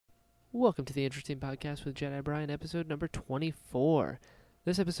Welcome to the Interesting Podcast with Jedi Brian, episode number 24.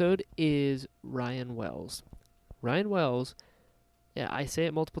 This episode is Ryan Wells. Ryan Wells, yeah, I say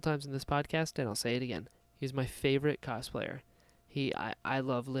it multiple times in this podcast, and I'll say it again. He's my favorite cosplayer. I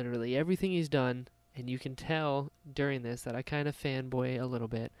love literally everything he's done, and you can tell during this that I kind of fanboy a little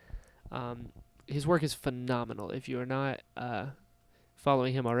bit. His work is phenomenal. If you are not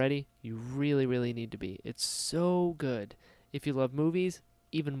following him already, you really, really need to be. It's so good. If you love movies,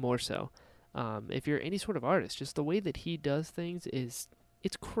 even more so. If you're any sort of artist, just the way that he does things it's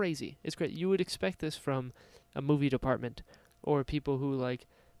crazy. It's great. You would expect this from a movie department or people who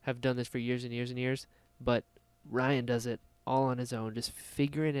have done this for years and years and years, but Ryan does it all on his own, just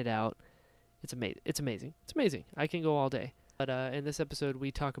figuring it out. It's amazing. It's amazing. It's amazing. I can go all day. But in this episode,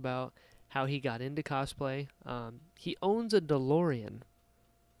 we talk about how he got into cosplay. He owns a DeLorean,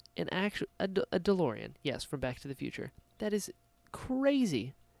 a DeLorean, yes, from Back to the Future. That is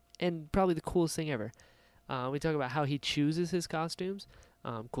crazy and probably the coolest thing ever. We talk about how he chooses his costumes,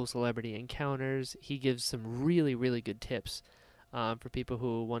 cool celebrity encounters. He gives some really, really good tips for people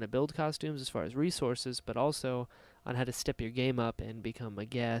who want to build costumes as far as resources, but also on how to step your game up and become a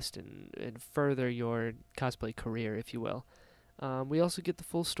guest and further your cosplay career, if you will. We also get the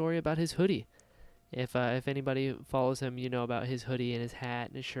full story about his hoodie. If anybody follows him, you know about his hoodie and his hat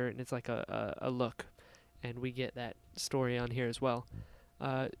and his shirt, and it's like a look. And we get that story on here as well.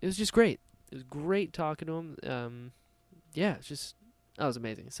 It was just great. It was great talking to him. Yeah, that was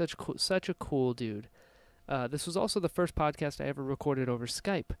amazing. Such a cool dude. This was also the first podcast I ever recorded over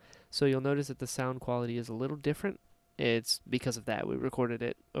Skype, so you'll notice that the sound quality is a little different. It's because of that. We recorded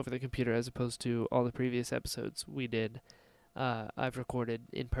it over the computer as opposed to all the previous episodes we did. I've recorded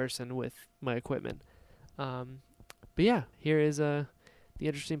in person with my equipment. But yeah, here is the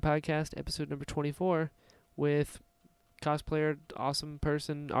Interesting Podcast, episode number 24. With cosplayer, awesome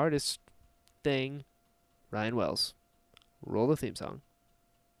person, artist thing, Ryan Wells. Roll the theme song.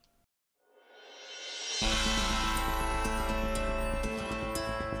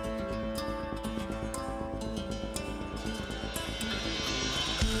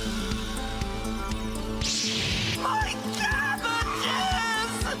 My cabbages!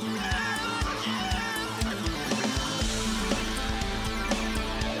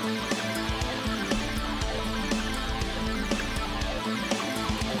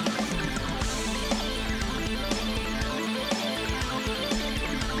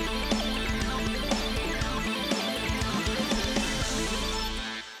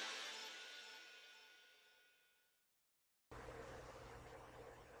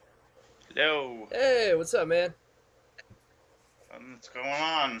 Yo, Hey, what's up, man? what's going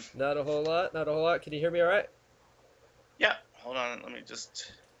on? Not a whole lot. Can you hear me all right? Yeah, hold on, let me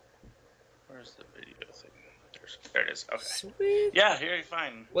just... Where's the video thing? There it is, okay. Sweet. Yeah, here you're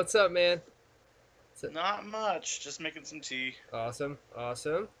fine. What's up, man? Not much, just making some tea. Awesome.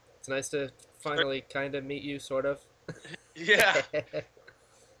 It's nice to finally kind of meet you, sort of. Yeah,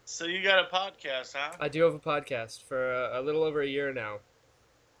 so you got a podcast, huh? I do have a podcast for a little over a year now.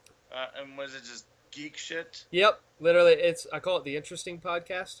 And was it just geek shit? Yep, literally, I call it the Interesting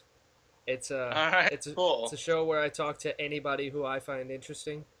Podcast. It's Alright, cool. It's a show where I talk to anybody who I find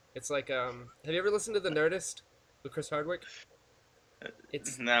interesting. It's like have you ever listened to The Nerdist with Chris Hardwick?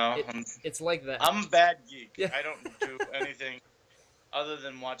 No, It's like that. I'm a bad geek. Yeah. I don't do anything other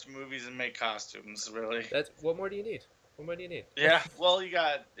than watch movies and make costumes, really. What more do you need? Yeah, well, you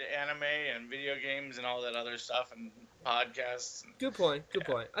got anime and video games and all that other stuff and podcasts. Good point.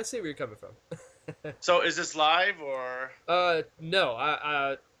 I see where you're coming from. So is this live or? No,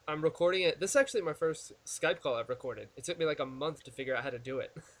 I'm recording it. This is actually my first Skype call I've recorded. It took me like a month to figure out how to do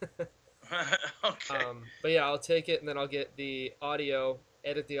it. Okay. But yeah, I'll take it and then I'll get the audio,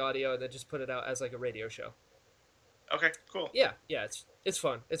 edit the audio, and then just put it out as like a radio show. Okay, cool. Yeah, it's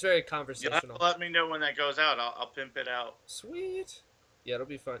fun. It's very You'll conversational. have to let me know when that goes out. I'll pimp it out. Sweet. Yeah, it'll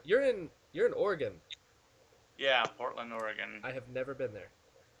be fun. You're in Oregon. Yeah, Portland, Oregon. I have never been there.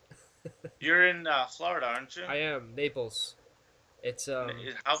 You're in Florida, aren't you? I am Naples. It's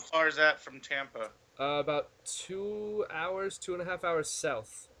How far is that from Tampa? about 2.5 hours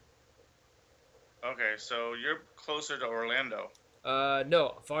south. Okay, so you're closer to Orlando.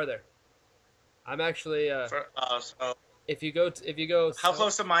 No, farther. I'm actually So if you go how south,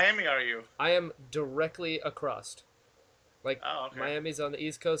 close to Miami are you? I am directly across. Like Oh, okay. Miami's on the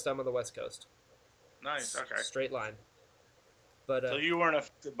East Coast, I'm on the West Coast. Nice. Okay. Straight line. But So you weren't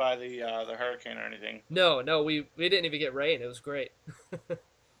affected by the hurricane or anything? no, we didn't even get rain. It was great.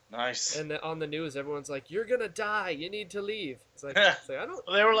 Nice. And on the news, everyone's like, "You're gonna die. You need to leave." It's like I don't.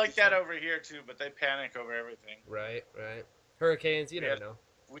 Well, they were like that over here too, but they panic over everything. Right. Hurricanes, you Yeah. never know.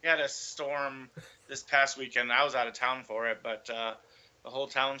 we had a storm this past weekend. I was out of town for it, but the whole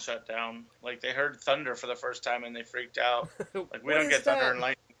town shut down. Like they heard thunder for the first time and they freaked out. Like we What don't is get thunder that? and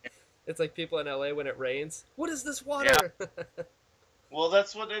lightning. It's like people in LA when it rains. What is this Yeah. water? Well,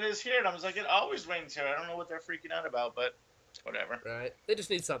 that's what it is here. And I was like, it always rains here. I don't know what they're freaking out about, but whatever. Right. They just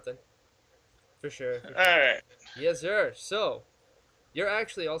need something. For sure. For All sure. right. Yes, sir. So, you're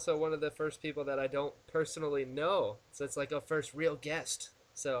actually also one of the first people that I don't personally know. So it's like a first real guest.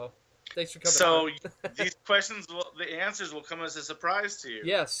 So, thanks for coming So on. these questions, the answers will come as a surprise to you.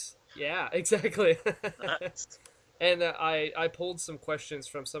 Yes. Yeah, exactly. And I pulled some questions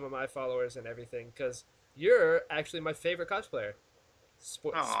from some of my followers and everything because you're actually my favorite cosplayer.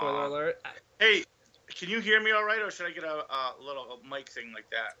 Aw. Spoiler alert. Hey, can you hear me all right, or should I get a little mic thing like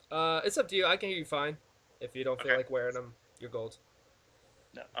that? It's up to you. I can hear you fine. If you don't feel Okay. like wearing them, you're gold.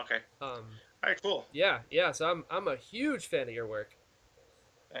 No. Okay. Um, All right. Cool. yeah. So I'm a huge fan of your work.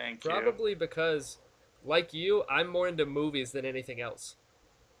 Thank you. Probably because, like you, I'm more into movies than anything else.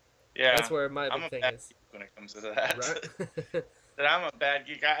 Yeah. That's where my I'm big a thing bad is. geek when it comes to that. Right? That I'm a bad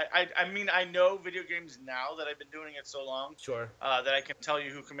geek. I mean, I know video games now that I've been doing it so long. Sure. That I can tell you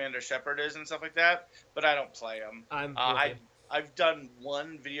who Commander Shepard is and stuff like that, but I don't play them. I'm. I've done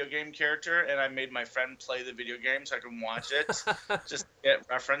one video game character, and I made my friend play the video game so I can watch it, just to get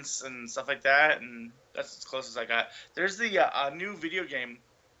reference and stuff like that, and that's as close as I got. There's the new video game.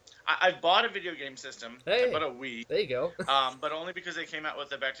 I bought a video game system. Hey. I bought a Wii. There you go. But only because they came out with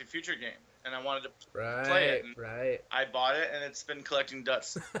the Back to the Future game, and I wanted to Right. play it. And Right. I bought it, and it's been collecting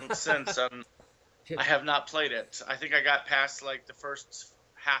dust since. I have not played it. I think I got past like the first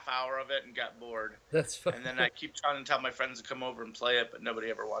half hour of it and got bored. That's fine. And then I keep trying to tell my friends to come over and play it, but nobody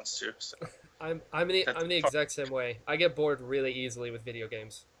ever wants to. So. I'm the exact same way. I get bored really easily with video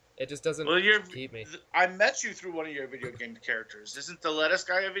games. It just doesn't keep me. I met you through one of your video game characters. Isn't the lettuce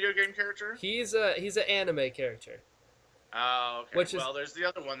guy a video game character? He's an anime character. Oh, okay. Which is, well, there's the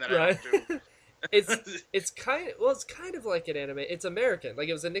other one that right? I don't do. it's kind of like an anime. It's American. Like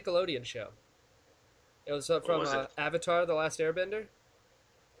it was a Nickelodeon show. It was from was it? Avatar: The Last Airbender.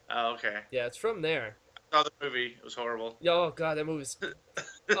 Oh, okay. Yeah, it's from there. I saw the movie. It was horrible. Oh god, that movie's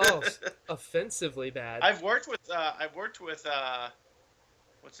offensively bad. I've worked with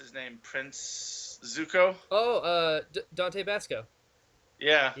what's his name? Prince Zuko. Oh, Dante Basco.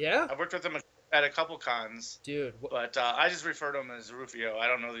 Yeah. Yeah? I've worked with him at a couple cons. Dude. But I just refer to him as Rufio. I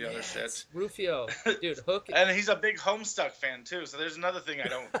don't know the other shit. It's Rufio. Dude, Hook. And he's a big Homestuck fan too. So there's another thing I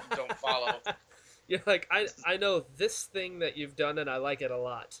don't follow. You're like, I know this thing that you've done and I like it a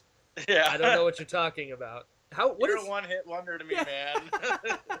lot. Yeah. I don't know what you're talking about. You're a one-hit wonder to me,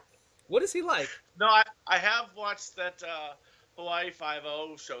 man. What is he like? No, I have watched that Hawaii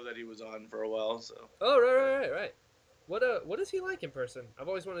 5-0 show that he was on for a while. So. Oh, right. What is he like in person? I've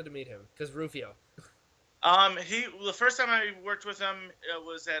always wanted to meet him because Rufio. The first time I worked with him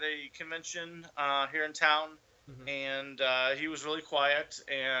was at a convention here in town, and he was really quiet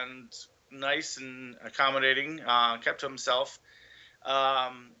and nice and accommodating. Kept to himself.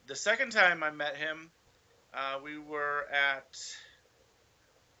 The second time I met him, we were at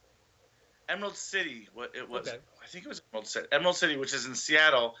Emerald City. What it was? Okay. I think it was Emerald City, which is in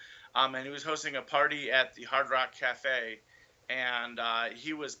Seattle. And he was hosting a party at the Hard Rock Cafe, and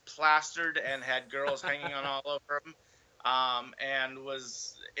he was plastered and had girls hanging on all over him, and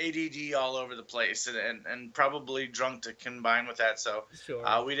was ADD all over the place, and probably drunk to combine with that. So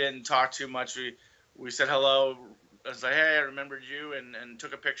Sure. we didn't talk too much. We said hello. I was like, hey, I remembered you, and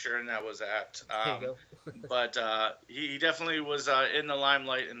took a picture, and that was that. There you go. But he definitely was in the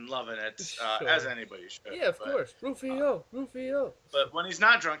limelight and loving it, Sure. as anybody should. Yeah, of course. Rufio. But when he's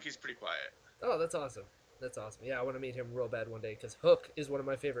not drunk, he's pretty quiet. Oh, that's awesome. Yeah, I want to meet him real bad one day because Hook is one of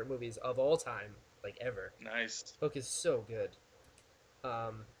my favorite movies of all time, like ever. Nice. Hook is so good.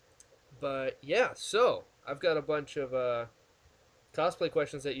 But yeah, so I've got a bunch of cosplay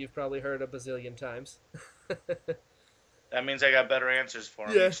questions that you've probably heard a bazillion times. That means I got better answers for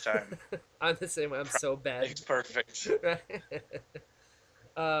him each time. I'm the same way. I'm so bad. It's perfect.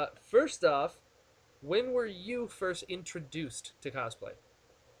 First off, when were you first introduced to cosplay?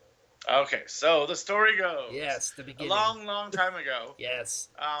 Okay, so the story goes. Yes, the beginning. A long time ago. Yes.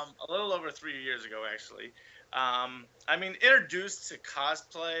 A little over 3 years ago, actually. I mean, introduced to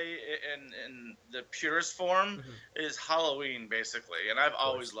cosplay in the purest form is Halloween, basically. And I've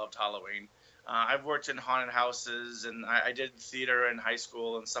always loved Halloween. I've worked in haunted houses, and I did theater in high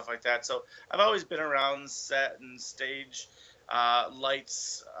school and stuff like that. So I've always been around set and stage,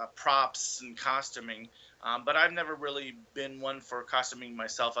 lights, props, and costuming. But I've never really been one for costuming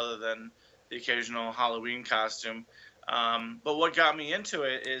myself other than the occasional Halloween costume. But what got me into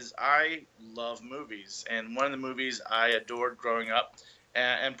it is I love movies, and one of the movies I adored growing up,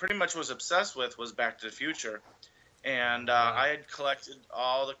 and pretty much was obsessed with, was Back to the Future. And Wow. I had collected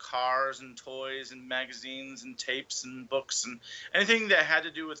all the cars and toys and magazines and tapes and books and anything that had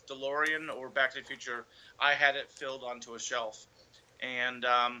to do with DeLorean or Back to the Future. I had it filled onto a shelf. And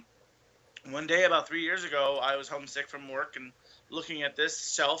one day, about 3 years ago, I was homesick from work and looking at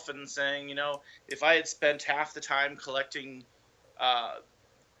this shelf and saying, if I had spent half the time collecting uh,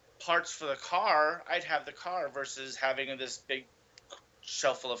 parts for the car, I'd have the car versus having this big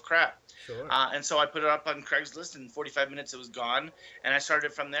shelf full of crap. Sure. And so I put it up on Craigslist. In 45 minutes, it was gone, and I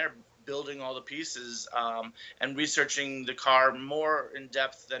started from there, building all the pieces and researching the car more in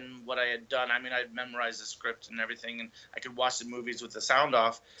depth than what I had done. I mean, I'd memorized the script and everything, and I could watch the movies with the sound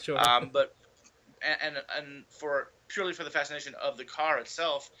off. Sure. But and for purely for the fascination of the car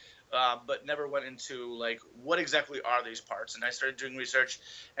itself, but never went into like what exactly are these parts. And I started doing research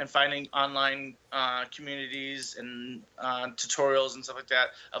and finding online communities and tutorials and stuff like that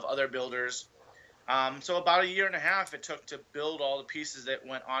of other builders. So about a year and a half it took to build all the pieces that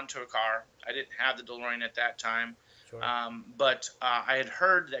went onto a car. I didn't have the DeLorean at that time, Sure. but I had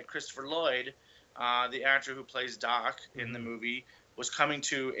heard that Christopher Lloyd, the actor who plays Doc in the movie, was coming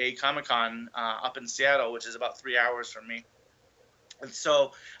to a Comic-Con up in Seattle, which is about 3 hours from me. And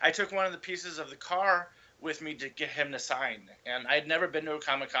so I took one of the pieces of the car with me to get him to sign. And I had never been to a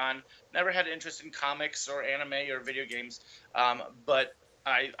Comic-Con, never had interest in comics or anime or video games, but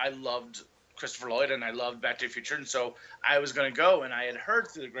I loved Christopher Lloyd and I loved Back to the Future. And so I was going to go, and I had heard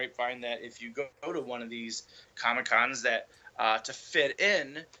through the grapevine that if you go to one of these Comic-Cons that to fit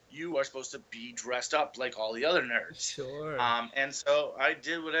in, you are supposed to be dressed up like all the other nerds. Sure. And so I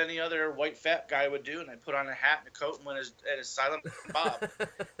did what any other white fat guy would do, and I put on a hat and a coat and went as Silent Bob.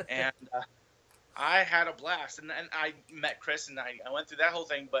 And I had a blast. And I met Chris, and I went through that whole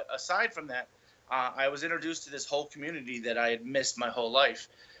thing. But aside from that, I was introduced to this whole community that I had missed my whole life.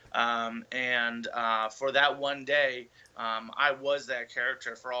 And for that one day, I was that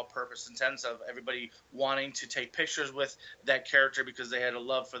character for all purpose and intents of everybody wanting to take pictures with that character because they had a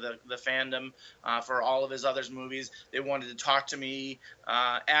love for the fandom, for all of his other movies. They wanted to talk to me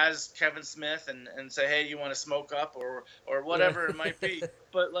as Kevin Smith and say, hey, you want to smoke up or whatever it might be.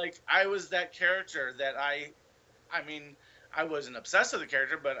 But like, I was that character that I mean, I wasn't obsessed with the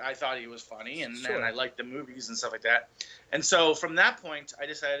character, but I thought he was funny, and I liked the movies and stuff like that. And so from that point, I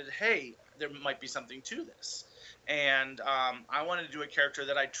decided, hey, there might be something to this. And I wanted to do a character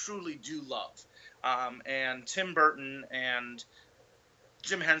that I truly do love. And Tim Burton and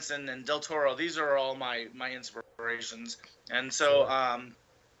Jim Henson and Del Toro, these are all my inspirations. And so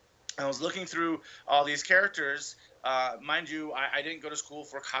I was looking through all these characters. Mind you, I didn't go to school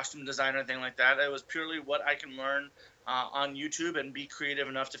for costume design or anything like that. It was purely what I can learn on YouTube and be creative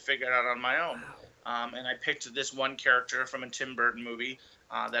enough to figure it out on my own. And I picked this one character from a Tim Burton movie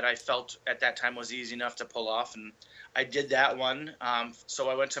that I felt at that time was easy enough to pull off. And I did that one. So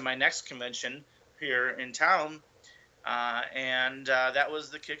I went to my next convention here in town, and that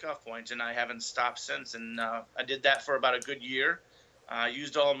was the kickoff point, and I haven't stopped since. And I did that for about a good year.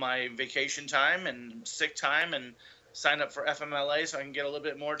 Used all my vacation time and sick time and signed up for FMLA so I can get a little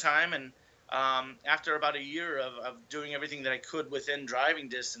bit more time. And after about a year of doing everything that I could within driving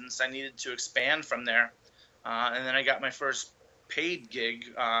distance, I needed to expand from there. And then I got my first paid gig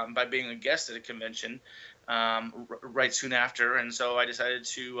by being a guest at a convention right soon after. And so I decided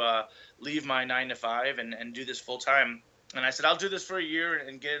to leave my 9 to 5 and do this full time. And I said, I'll do this for a year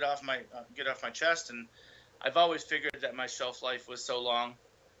and get it off my chest. And I've always figured that my shelf life was so long.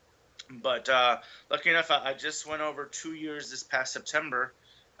 But lucky enough, I just went over 2 years this past September.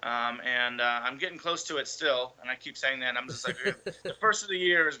 And I'm getting close to it still, and I keep saying that. And I'm just like, the first of the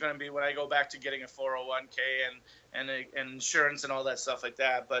year is going to be when I go back to getting a 401k and insurance and all that stuff like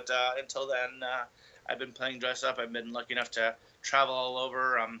that. But until then, I've been playing dress up. I've been lucky enough to travel all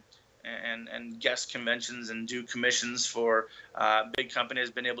over and guest conventions and do commissions for big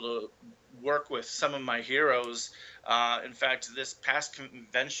companies. Been able to work with some of my heroes. In fact, this past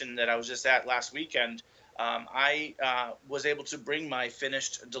convention that I was just at last weekend, I was able to bring my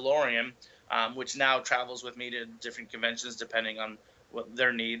finished DeLorean, which now travels with me to different conventions depending on what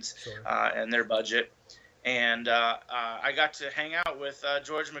their needs and their budget. And I got to hang out with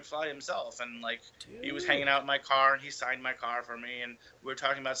George McFly himself, and like he was hanging out in my car, and he signed my car for me, and we were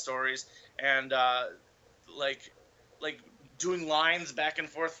talking about stories, and like doing lines back and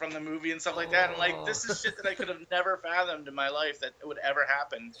forth from the movie and stuff like that. And like, this is shit that I could have never fathomed in my life that would ever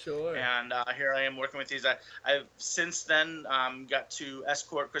happen. Sure. And here I am working with these. I've since then got to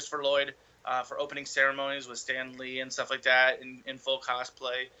escort Christopher Lloyd for opening ceremonies with Stan Lee and stuff like that in full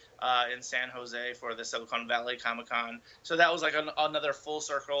cosplay in San Jose for the Silicon Valley Comic Con. So that was like another full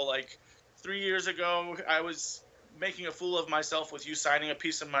circle. Like 3 years ago, I was making a fool of myself with you signing a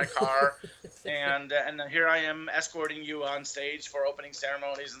piece of my car, and here I am escorting you on stage for opening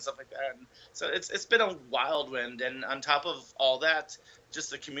ceremonies and stuff like that. And so it's been a whirlwind, and on top of all that,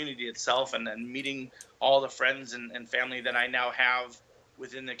 just the community itself, and then meeting all the friends and family that I now have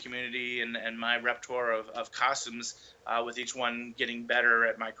within the community, and my repertoire of costumes, with each one getting better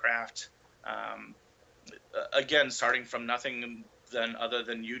at my craft. Again, starting from nothing other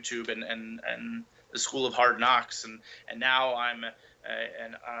than YouTube and the School of Hard Knocks, and now I'm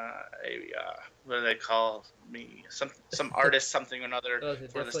what do they call me? Some artist, something or another,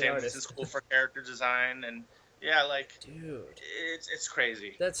 for the Stanleyson School for Character Design, and yeah, like, dude, it's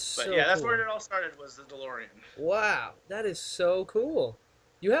crazy. That's so But yeah, that's cool. where it all started, was the DeLorean. Wow, that is so cool.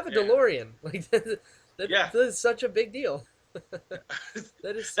 You have a DeLorean, like that is such a big deal.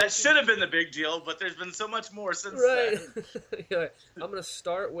 That should have been the big deal, but there's been so much more since then. Yeah, I'm gonna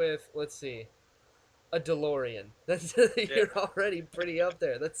start with, let's see, a DeLorean. You're already pretty up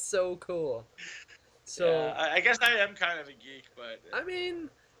there. That's so cool. So I guess I am kind of a geek, but I mean,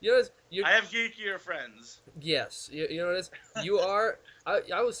 I have geekier friends. Yes, you know what it is. You are.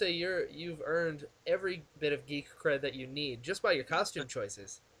 I would say you've earned every bit of geek cred that you need just by your costume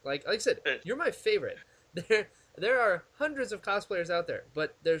choices. Like I said, you're my favorite. There are hundreds of cosplayers out there,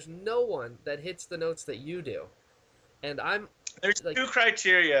 but there's no one that hits the notes that you do. And there's like, two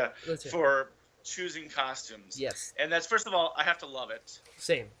criteria for choosing costumes. Yes. And that's, first of all, I have to love it.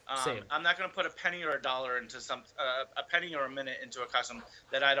 Same. I'm not going to put a penny or a dollar into a penny or a minute into a costume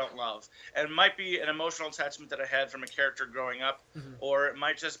that I don't love. And it might be an emotional attachment that I had from a character growing up, or it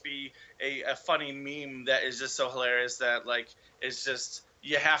might just be a funny meme that is just so hilarious that, like, it's just,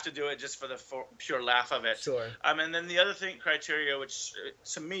 you have to do it just for the pure laugh of it. Sure. And then the other criteria, which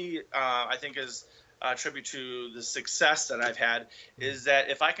to me, I think is a tribute to the success that I've had, is that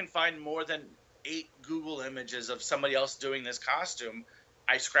if I can find more than 8 Google images of somebody else doing this costume,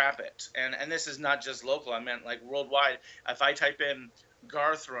 I scrap it. And this is not just local. I meant like worldwide. If I type in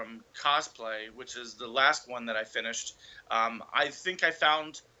Garthram cosplay, which is the last one that I finished, I think I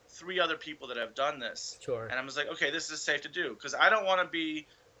found 3 other people that have done this. Sure. And I was like, okay, this is safe to do, because I don't want to be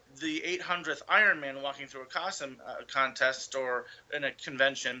the 800th Iron Man walking through a costume contest or in a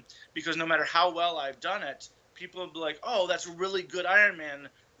convention, because no matter how well I've done it, people will be like, oh, that's a really good Iron Man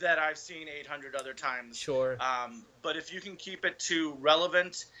that I've seen 800 other times. Sure. But if you can keep it to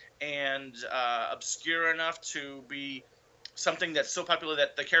relevant and obscure enough to be something that's so popular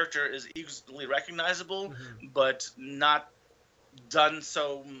that the character is easily recognizable, but not done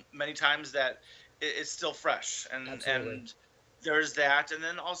so many times that it's still fresh. And there's that. And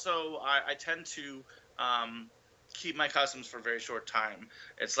then also I tend to keep my costumes for a very short time.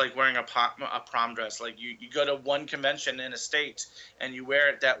 It's like wearing a prom dress. Like you go to one convention in a state and you wear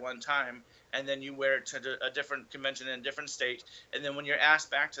it that one time, and then you wear it to a different convention in a different state, and then when you're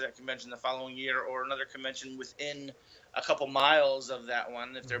asked back to that convention the following year, or another convention within a couple miles of that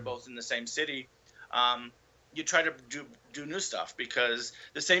one, if they're both in the same city, you try to do new stuff, because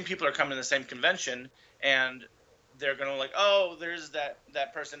the same people are coming to the same convention, and they're going to like, oh, there's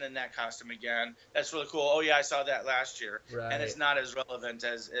that person in that costume again. That's really cool. Oh, yeah, I saw that last year. Right. And it's not as relevant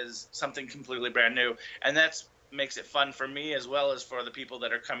as something completely brand new. And that makes it fun for me, as well as for the people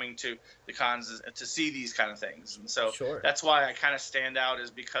that are coming to the cons to see these kind of things. And so that's why I kind of stand out, is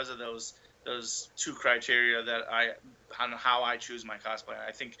because of those 2 criteria on how I choose my cosplay.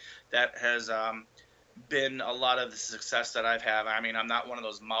 I think that has been a lot of the success that I've had. I mean, I'm not one of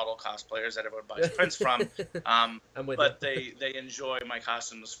those model cosplayers that everyone buys prints from, but they enjoy my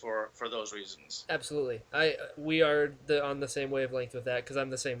costumes for those reasons. Absolutely. We are on the same wavelength with that, because I'm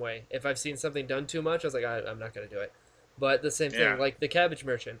the same way. If I've seen something done too much, I was like, I'm not going to do it. But the same thing, like the Cabbage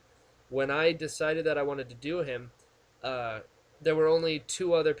Merchant. When I decided that I wanted to do him, there were only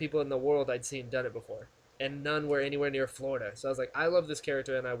 2 other people in the world I'd seen done it before, and none were anywhere near Florida. So I was like, I love this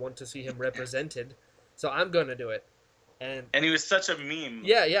character, and I want to see him represented. So I'm gonna do it, and he was such a meme.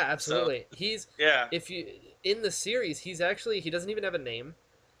 Yeah, absolutely. So, he's if you in the series, he doesn't even have a name.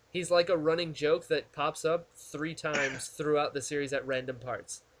 He's like a running joke that pops up 3 times throughout the series at random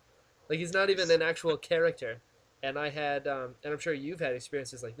parts. Like, he's not even an actual character. And I had, and I'm sure you've had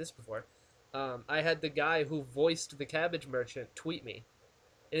experiences like this before. I had the guy who voiced the Cabbage Merchant tweet me,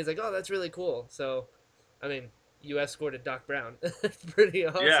 and he's like, "Oh, that's really cool." So, I mean, you escorted Doc Brown. It's pretty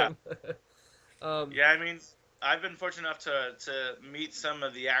awesome. Yeah. I mean, I've been fortunate enough to meet some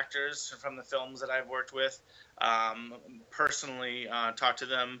of the actors from the films that I've worked with. personally, talk to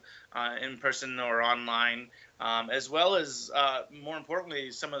them in person or online, as well as, more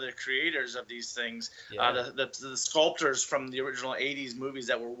importantly, some of the creators of these things, Yeah. the sculptors from the original 80s movies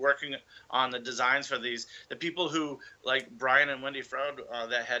that were working on the designs for these, the people who, like Brian and Wendy Froud,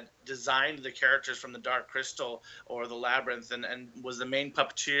 that had designed the characters from the Dark Crystal or the Labyrinth, and was the main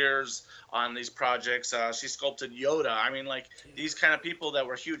puppeteers on these projects. She sculpted Yoda. I mean, like, these kind of people that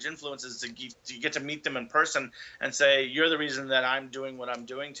were huge influences, to get to meet them in person and say, you're the reason that I'm doing what I'm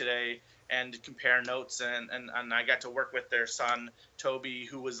doing today, and compare notes. And I got to work with their son, Toby,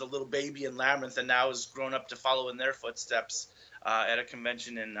 who was a little baby in Labyrinth and now has grown up to follow in their footsteps at a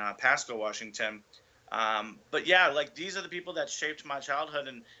convention in Pasco, Washington. But yeah, like, these are the people that shaped my childhood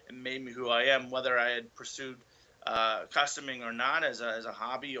and made me who I am, whether I had pursued costuming or not as a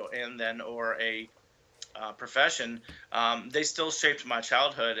hobby or a profession. They still shaped my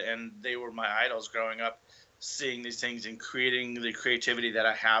childhood, and they were my idols growing up, seeing these things and creating the creativity that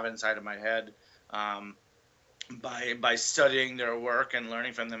I have inside of my head, by studying their work and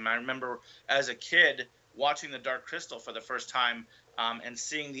learning from them. I remember as a kid watching the Dark Crystal for the first time, and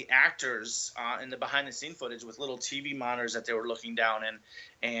seeing the actors in the behind the scene footage with little TV monitors that they were looking down in,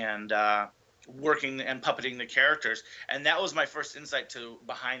 and working and puppeting the characters. And that was my first insight to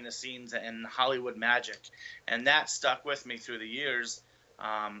behind the scenes and Hollywood magic. And that stuck with me through the years,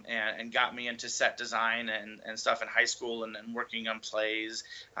 and got me into set design and stuff in high school, and working on plays,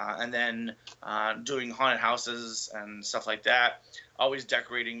 and then doing haunted houses and stuff like that. Always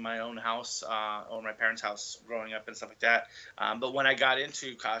decorating my own house, or my parents' house growing up and stuff like that. But when I got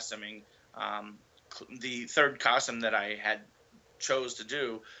into costuming, the third costume that I had chose to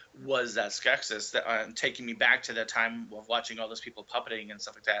do was that Skeksis, that taking me back to that time of watching all those people puppeting and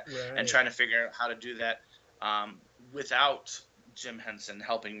stuff like that, Right. and trying to figure out how to do that without Jim Henson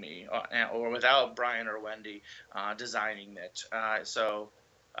helping me, or without Brian or Wendy designing it. So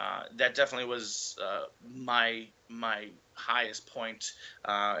that definitely was my highest point,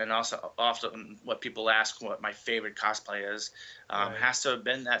 and also often what people ask what my favorite cosplay is, Right. has to have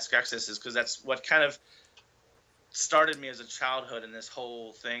been that Skeksis, because that's what kind of started me as a childhood in this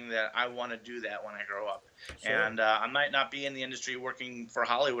whole thing that I want to do that when I grow up. Sure. And I might not be in the industry working for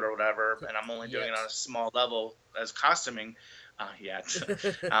Hollywood or whatever, and I'm only doing it on a small level as costuming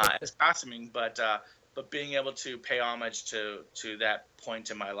as costuming, but being able to pay homage to that point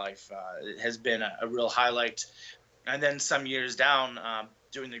in my life has been a real highlight. And then some years down,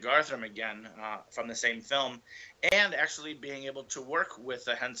 doing the Gartham again, from the same film, and actually being able to work with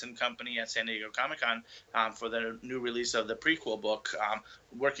the Henson Company at San Diego Comic-Con for the new release of the prequel book,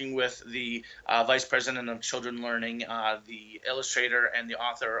 working with the Vice President of Children Learning, the illustrator and the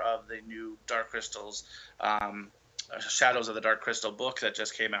author of the new Dark Crystals, Shadows of the Dark Crystal book that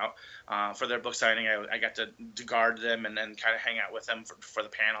just came out, for their book signing. I got to guard them and kind of hang out with them for the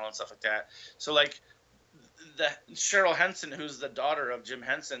panel and stuff like that. So, like, the Cheryl Henson, who's the daughter of Jim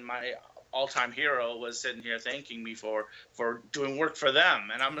Henson, my all-time hero, was sitting here thanking me for doing work for them,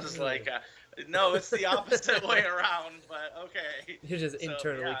 and I'm just like, no, it's the opposite way around, but okay. You're just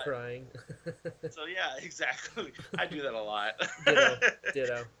internally crying. So yeah, exactly. I do that a lot.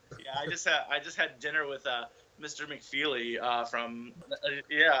 Ditto. Yeah, I just had dinner with Mr. McFeely from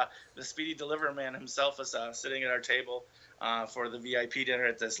the Speedy Delivery Man himself was sitting at our table for the VIP dinner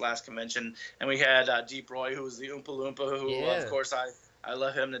at this last convention, and we had Deep Roy, who was the Oompa Loompa, who of course I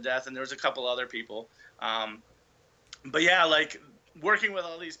love him to death, and there was a couple other people, but yeah, like, working with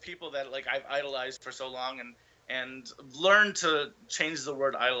all these people that, like, I've idolized for so long, and learned to change the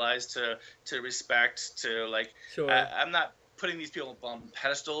word idolize to respect, to, like, sure. I'm not putting these people on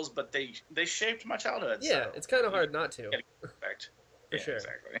pedestals, but they shaped my childhood. Yeah, so it's kind of hard not to. Respect. For sure.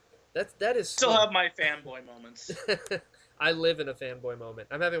 Exactly. That is still have my fanboy moments. I live in a fanboy moment.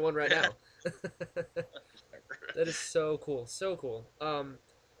 I'm having one right now. That is so cool. So cool.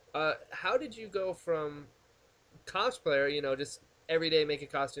 How did you go from cosplayer, just every day making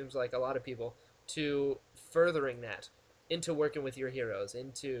costumes like a lot of people, to furthering that into working with your heroes,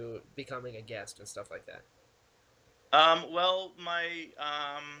 into becoming a guest and stuff like that? Well,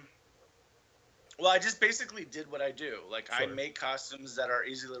 I just basically did what I do. Like, sure. I make costumes that are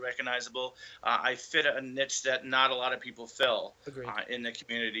easily recognizable. I fit a niche that not a lot of people fill in the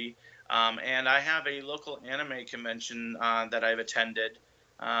community. And I have a local anime convention that I've attended,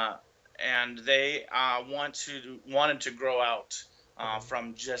 and they wanted to grow out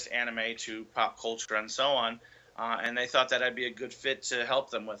from just anime to pop culture and so on. And they thought that I'd be a good fit to help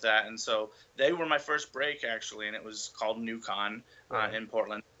them with that. And so they were my first break, actually, and it was called NewCon in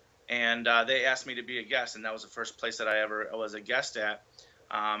Portland. And they asked me to be a guest, and that was the first place that I ever was a guest at.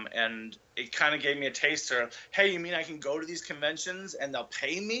 And it kind of gave me a taster of, hey, you mean I can go to these conventions and they'll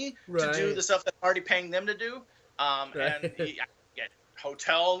pay me to do the stuff that I'm already paying them to do? And Right. I get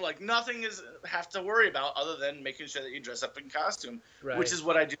hotel, like nothing is have to worry about other than making sure that you dress up in costume, which Right. is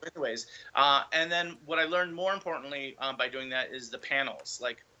what I do anyways. And then what I learned more importantly by doing that is the panels.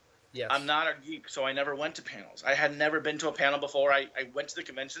 Like I'm Yes. not a geek, so I never went to panels. I had never been to a panel before. I went to the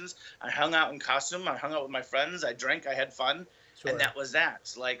conventions. I hung out in costume. I hung out with my friends. I drank. I had fun, and Sure. that was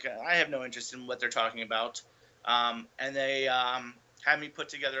that. Like I have no interest in what they're talking about. And they had me put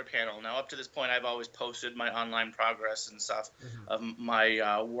together a panel. Now, up to this point, I've always posted my online progress and stuff Hmm. of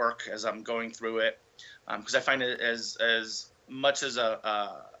my work as I'm going through it, because I find it as much as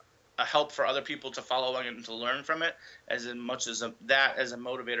a help for other people to follow along and to learn from it, as much as that as a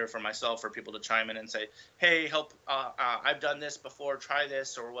motivator for myself, for people to chime in and say, hey, help, I've done this before, try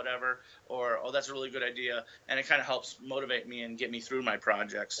this or whatever, or oh, that's a really good idea, and it kind of helps motivate me and get me through my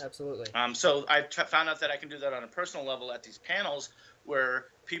projects. Absolutely. So I found out that I can do that on a personal level at these panels where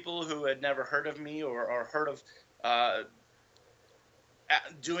people who had never heard of me or heard of uh,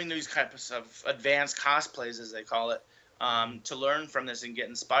 doing these types of advanced cosplays, as they call it, Hmm. to learn from this and get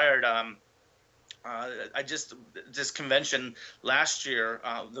inspired. I just this convention last year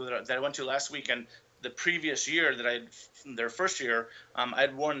that I went to last weekend. The previous year that their first year,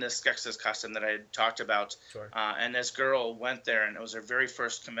 I'd worn this Skeksis costume that I had talked about, Sure. and this girl went there, and it was her very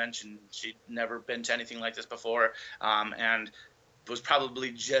first convention. She'd never been to anything like this before, and was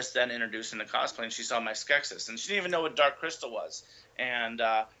probably just then introduced into cosplay, and she saw my Skeksis, and she didn't even know what Dark Crystal was, and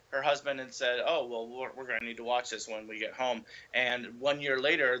her husband had said, "Oh, well, we're going to need to watch this when we get home." And 1 year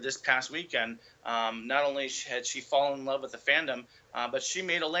later, this past weekend, not only had she fallen in love with the fandom, but she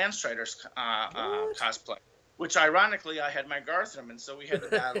made a Landstriders What? cosplay, which ironically I had my Gartham, and so we had to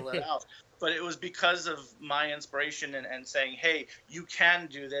battle it out. But it was because of my inspiration and saying, hey, you can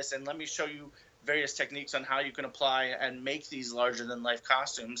do this, and let me show you various techniques on how you can apply and make these larger than life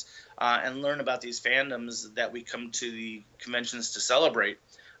costumes, and learn about these fandoms that we come to the conventions to celebrate.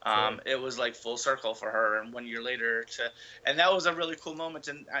 Sure. It was like full circle for her, and 1 year later and that was a really cool moment.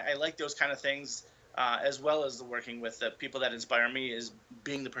 And I like those kind of things, as well as the working with the people that inspire me, is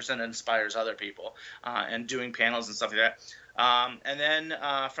being the person that inspires other people, and doing panels and stuff like that. And then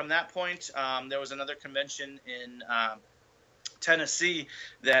from that point, there was another convention in Tennessee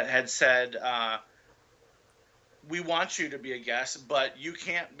that had said, we want you to be a guest, but you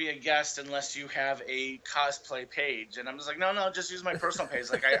can't be a guest unless you have a cosplay page. And I'm just like, no, just use my personal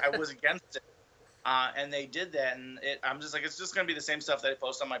page. Like I was against it. And they did that. And I'm just like, it's just going to be the same stuff that I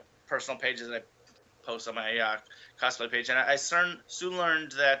post on my personal pages that I post on my cosplay page. And I soon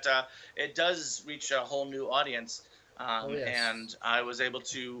learned that it does reach a whole new audience. Oh yes. And I was able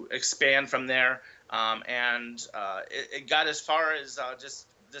to expand from there. And it got as far as just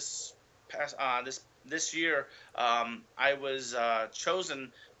this past this year. I was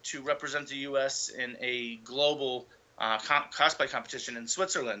chosen to represent the U.S. in a global cosplay competition in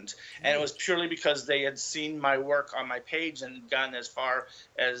Switzerland, and it was Neat. purely because they had seen my work on my page and gotten as far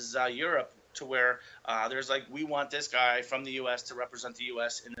as Europe, to where there's like, we want this guy from the U.S. to represent the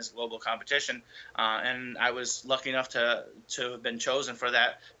U.S. in this global competition, and I was lucky enough to have been chosen for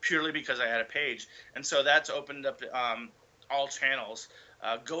that purely because I had a page, and so that's opened up all channels.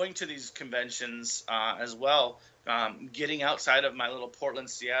 Going to these conventions as well, getting outside of my little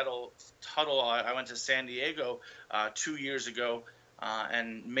Portland, Seattle huddle. I went to San Diego 2 years ago,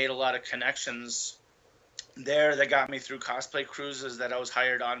 and made a lot of connections there that got me through cosplay cruises that I was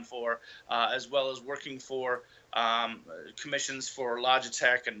hired on for, as well as working for commissions for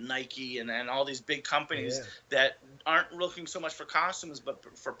Logitech and Nike and all these big companies Yeah. that aren't looking so much for costumes but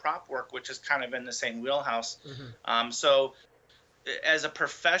for prop work, which is kind of in the same wheelhouse. Hmm. So as a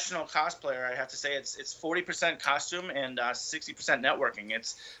professional cosplayer, I have to say it's 40% costume and 60% networking.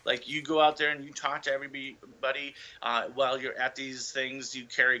 It's like you go out there and you talk to everybody while you're at these things. You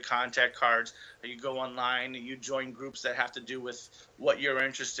carry contact cards. You go online. You join groups that have to do with what you're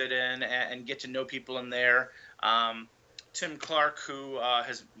interested in, and get to know people in there. Tim Clark, who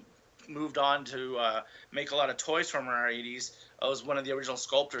has moved on to make a lot of toys from our 80s, was one of the original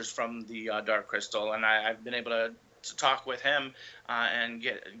sculptors from the Dark Crystal, and I've been able to talk with him and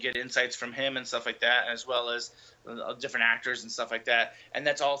get insights from him and stuff like that, as well as different actors and stuff like that. And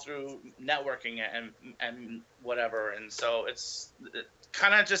that's all through networking and whatever. And so it's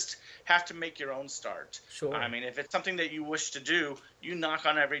kind of just have to make your own start. I Sure. mean, if it's something that you wish to do, you knock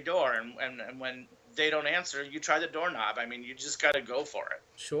on every door, and when they don't answer, you try the doorknob. I mean, you just got to go for it.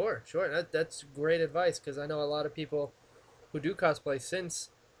 Sure. Sure. That's great advice because I know a lot of people who do cosplay since.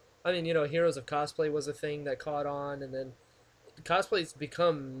 I mean, Heroes of Cosplay was a thing that caught on, and then cosplay's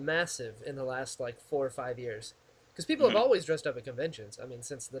become massive in the last like 4 or 5 years. Because people have always dressed up at conventions. I mean,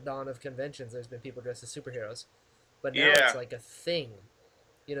 since the dawn of conventions, there's been people dressed as superheroes. But now it's Yeah, like a thing,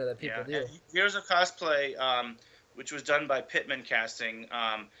 that people yeah. do. Here's a cosplay, which was done by Pittman Casting.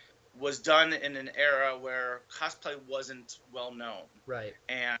 Was done in an era where cosplay wasn't well known, Right.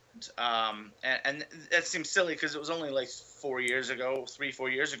 and that seems silly because it was only like 4 years ago,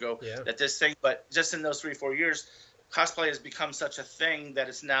 3-4 years ago Yeah. that this thing. But just in those 3-4 years, cosplay has become such a thing that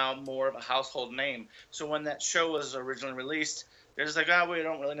it's now more of a household name. So when that show was originally released, they're just like, oh, we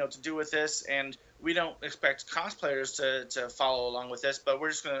don't really know what to do with this, and we don't expect cosplayers to follow along with this, but we're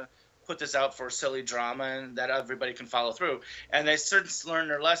just gonna put this out for silly drama and that everybody can follow through. And they since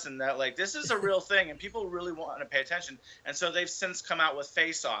learned their lesson that like this is a real thing and people really want to pay attention. And so they've since come out with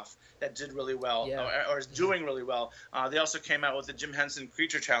Face Off that did really well, Yeah. or is doing really well. They also came out with the Jim Henson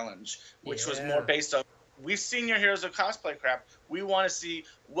Creature Challenge, which was more Yeah. based on. We've seen your Heroes of Cosplay crap. We want to see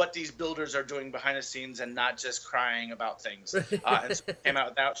what these builders are doing behind the scenes and not just crying about things. And so it came out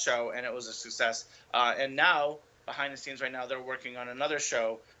with that show, and it was a success. And now, behind the scenes right now, they're working on another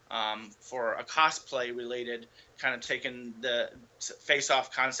show for a cosplay related, kind of taking the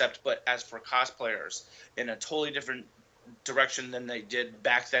face-off concept, but as for cosplayers in a totally different direction than they did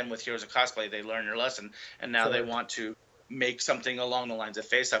back then with Heroes of Cosplay. They learned their lesson, and now they want to make something along the lines of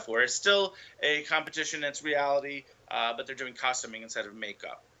Face Off, where it's still a competition, it's reality, but they're doing costuming instead of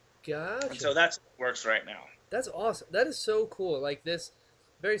makeup. Gotcha. And so that's what works right now. That's awesome. That is so cool. Like this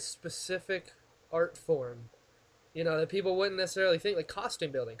very specific art form, that people wouldn't necessarily think. Like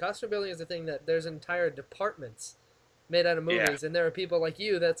costume building. Costume building is a thing that there's entire departments made out of movies, and there are people like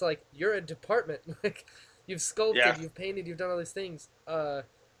you that's like, you're a department. Like you've sculpted, you've painted, you've done all these things.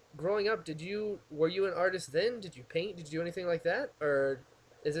 Growing up, were you an artist then? Did you paint? Did you do anything like that? Or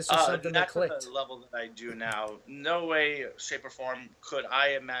is this just something that clicked? Not to the level that I do now. No way, shape, or form could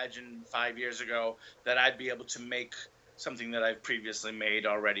I imagine 5 years ago that I'd be able to make something that I've previously made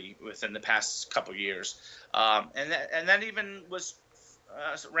already within the past couple years. And that even was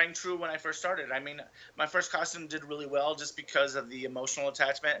rang true when I first started. I mean, my first costume did really well just because of the emotional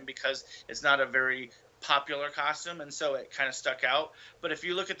attachment and because it's not a very popular costume, and so it kind of stuck out. But if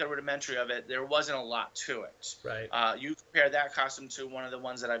you look at the rudimentary of it, there wasn't a lot to it. Right. You compare that costume to one of the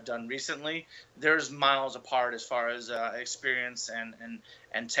ones that I've done recently, there's miles apart as far as experience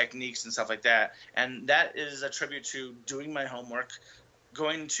and techniques and stuff like that. And that is a tribute to doing my homework,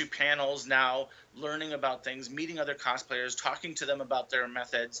 going to panels now, learning about things, meeting other cosplayers, talking to them about their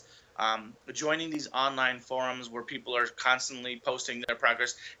methods, joining these online forums where people are constantly posting their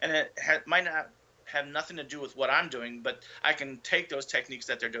progress. And it might not have nothing to do with what I'm doing, but I can take those techniques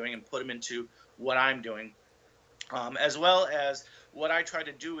that they're doing and put them into what I'm doing, as well as what I try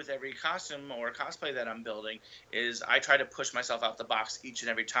to do with every costume or cosplay that I'm building is I try to push myself out the box each and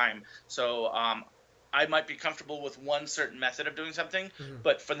every time. So I might be comfortable with one certain method of doing something,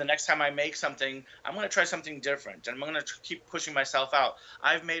 but for the next time I make something, I'm going to try something different, and I'm going to keep pushing myself out.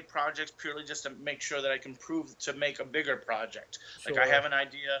 I've made projects purely just to make sure that I can prove to make a bigger project. Sure. Like I have an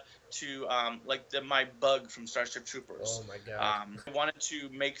idea to, like my bug from Starship Troopers. Oh my God. I wanted to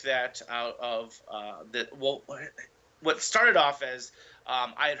make that out of what started off as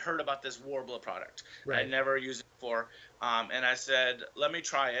I had heard about this Warbler product. Right. I'd never used it before, and I said, let me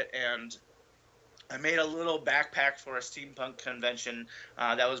try it, and I made a little backpack for a steampunk convention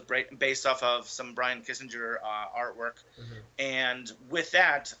that was based off of some Brian Kissinger artwork. And with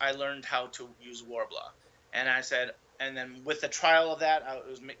that, I learned how to use Warbler. And I said, and then with the trial of that, I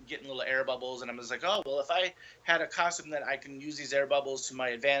was getting little air bubbles. And I was like, oh, well, if I had a costume that I can use these air bubbles to my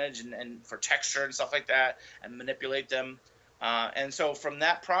advantage and for texture and stuff like that and manipulate them. And so from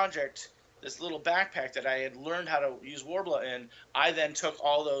that project, this little backpack that I had learned how to use Warbler in, I then took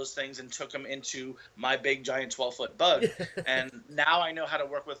all those things and took them into my big giant 12-foot bug. And now I know how to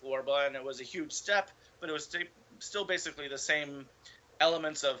work with Warbler, and it was a huge step, but it was still basically the same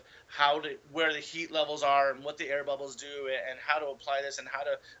elements of where the heat levels are and what the air bubbles do and how to apply this and how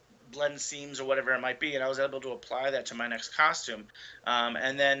to blend seams or whatever it might be, and I was able to apply that to my next costume.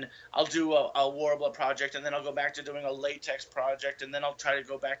 And then I'll do a Warbler project, and then I'll go back to doing a latex project, and then I'll try to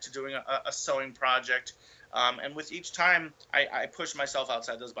go back to doing a sewing project. And with each time, I push myself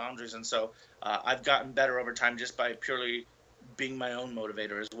outside those boundaries, and so I've gotten better over time just by purely being my own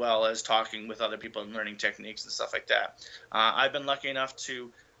motivator as well as talking with other people and learning techniques and stuff like that. I've been lucky enough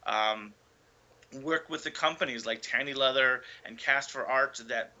to work with the companies like Tandy Leather and Cast for Art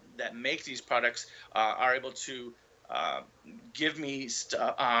that make these products are able to give me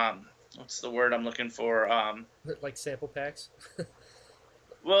what's the word I'm looking for? Like sample packs?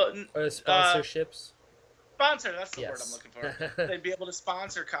 Well, or sponsorships? sponsor. That's the word I'm Yes. looking for. They'd be able to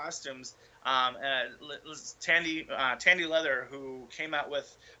sponsor costumes. Tandy Leather, who came out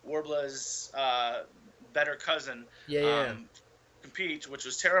with Warbler's better cousin, Yeah. compete, which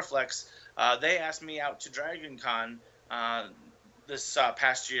was Terraflex. They asked me out to Dragon Con this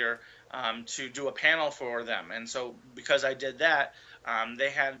past year to do a panel for them. And so because I did that, they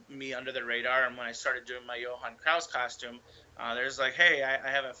had me under the radar. And when I started doing my Johann Kraus costume, there's like, hey,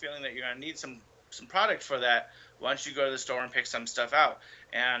 I have a feeling that you're going to need some product for that. Why don't you go to the store and pick some stuff out?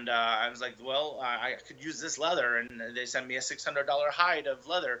 And I was like, well, I could use this leather. And they sent me a $600 hide of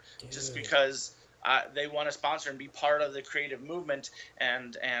leather. Dude. Just because they want to sponsor and be part of the creative movement,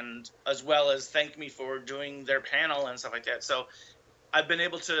 and as well as thank me for doing their panel and stuff like that. So I've been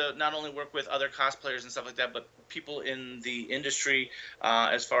able to not only work with other cosplayers and stuff like that, but people in the industry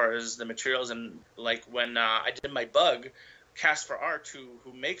as far as the materials. And like when I did my Bug, Cast for Art,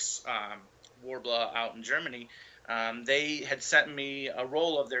 who makes Warbler out in Germany, they had sent me a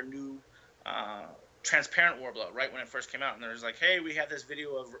roll of their new transparent Warbler right when it first came out. And there was like, hey, we have this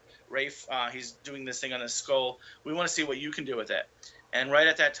video of Rafe. He's doing this thing on his skull. We want to see what you can do with it. And right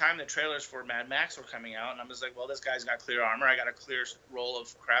at that time, the trailers for Mad Max were coming out, and I was like, well, this guy's got clear armor. I got a clear roll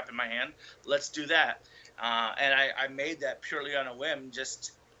of crap in my hand. Let's do that. And I made that purely on a whim,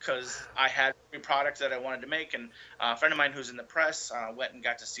 just because I had a product that I wanted to make. And a friend of mine who's in the press went and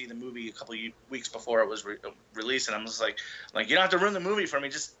got to see the movie a couple of weeks before it was released, and I was like, you don't have to ruin the movie for me.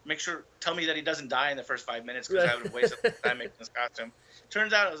 Just tell me that he doesn't die in the first 5 minutes, because I would have wasted time making this costume.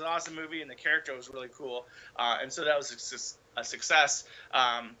 Turns out it was an awesome movie, and the character was really cool. And so that was a success.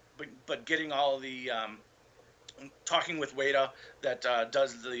 But getting all the talking with Weta that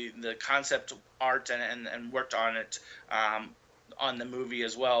does the concept art and worked on it on the movie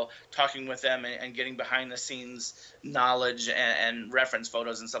as well, talking with them and getting behind the scenes knowledge and reference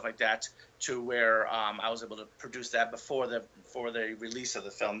photos and stuff like that, to where I was able to produce that before the release of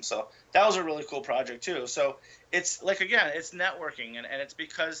the film. So that was a really cool project too. So it's like, again, it's networking, and it's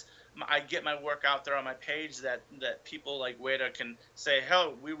because I get my work out there on my page that people like Weta can say,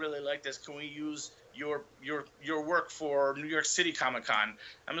 hell, we really like this. Can we use your work for New York City Comic Con?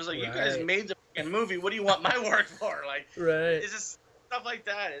 I'm just like, you guys made the movie. What do you want my work for? Like, it's just stuff like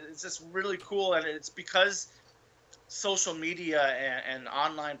that. It's just really cool. And it's because social media and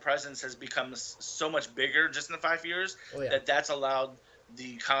online presence has become so much bigger just in the 5 years that's allowed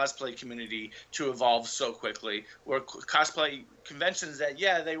the cosplay community to evolve so quickly. Where cosplay conventions that,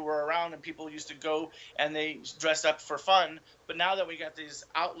 they were around and people used to go and they dressed up for fun, but now that we got these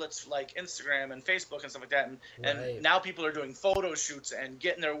outlets like Instagram and Facebook and stuff like that, and now people are doing photo shoots and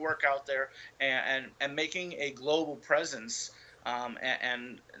getting their work out there and making a global presence,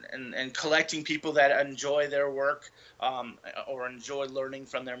 and collecting people that enjoy their work or enjoy learning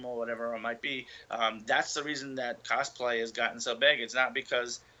from them or whatever it might be. That's the reason that cosplay has gotten so big. It's not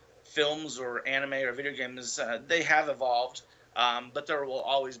because films or anime or video games, they have evolved, but there will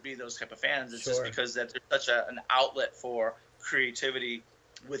always be those type of fans. It's just because that there's such an outlet for creativity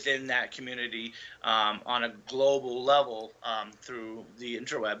within that community on a global level through the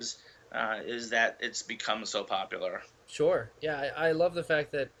interwebs, is that it's become so popular. Sure. Yeah, I love the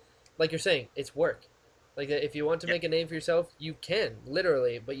fact that, like you're saying, it's work. Like, if you want to make a name for yourself, you can,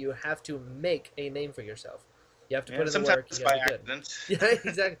 literally, but you have to make a name for yourself. You have to put in the work. Sometimes by accident. Yeah,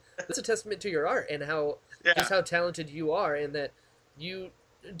 exactly. That's a testament to your art and just how talented you are, and that you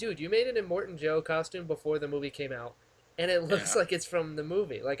made an Immortan Joe costume before the movie came out, and it looks like it's from the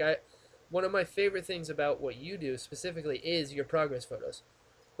movie. Like, one of my favorite things about what you do specifically is your progress photos.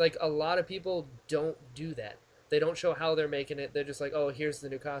 Like, a lot of people don't do that. They don't show how they're making it. They're just like, oh, here's the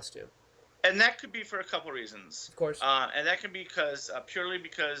new costume. And that could be for a couple reasons. Of course. And that can be purely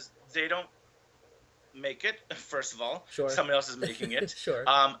because they don't make it, first of all. Sure. Somebody else is making it. Sure.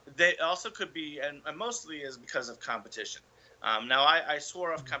 They also could be, and mostly is because of competition. Now, I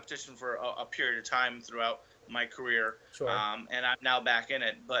swore off competition for a period of time throughout my career. Sure. And I'm now back in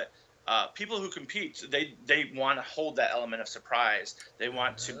it. But people who compete, they want to hold that element of surprise. They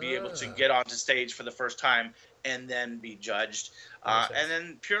want to be able to get onto stage for the first time and then be judged. And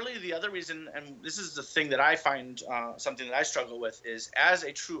then purely the other reason, and this is the thing that I find something that I struggle with, is as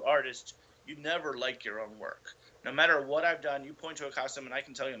a true artist, you never like your own work. No matter what I've done, you point to a costume and I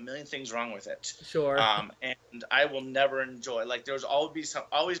can tell you a million things wrong with it. Sure. And I will never enjoy. Like, there's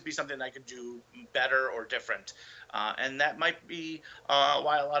always be something I could do better or different. And that might be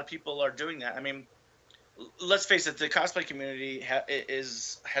why a lot of people are doing that. I mean, let's face it, the cosplay community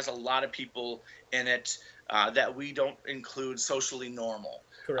has a lot of people in it that we don't include socially normal.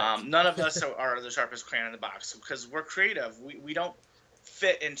 Correct. None of us are the sharpest crayon in the box because we're creative. We don't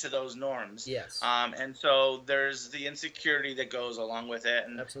fit into those norms. Yes. And so there's the insecurity that goes along with it.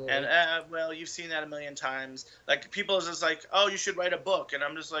 Absolutely. Well, you've seen that a million times. Like, people is just like, oh, you should write a book. And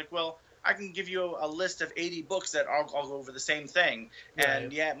I'm just like, well, I can give you a list of 80 books that all go over the same thing. Right.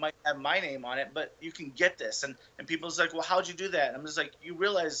 And yeah, it might have my name on it, but you can get this. And people's like, well, how'd you do that? And I'm just like, you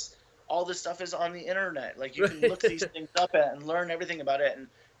realize all this stuff is on the internet. Like, you can look these things up and learn everything about it.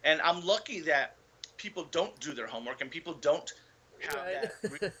 And I'm lucky that people don't do their homework and people don't have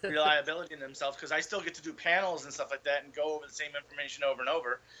that reliability in themselves, because I still get to do panels and stuff like that and go over the same information over and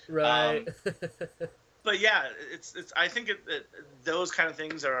over. Right. But yeah, it's I think those kind of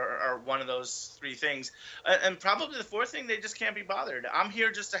things are one of those three things, and probably the fourth thing, they just can't be bothered. I'm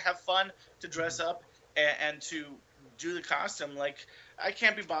here just to have fun, to dress up, and to do the costume. Like, I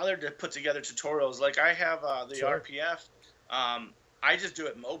can't be bothered to put together tutorials. Like, I have the Sure. RPF. I just do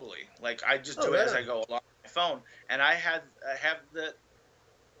it mobily. Like, I just Oh, do it right as I on. go along my phone, and I have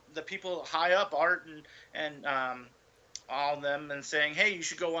the people high up, Art and all of them, and saying, hey, you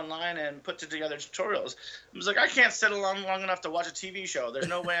should go online and put together tutorials. I was like, I can't sit along long enough to watch a TV show. There's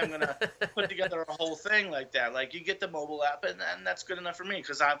no way I'm going to put together a whole thing like that. Like, you get the mobile app, and that's good enough for me,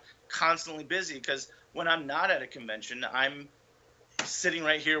 because I'm constantly busy. Because when I'm not at a convention, I'm sitting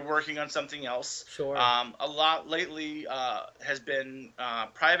right here working on something else. Sure. A lot lately has been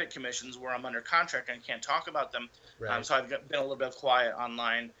private commissions where I'm under contract and can't talk about them. Right. So I've been a little bit quiet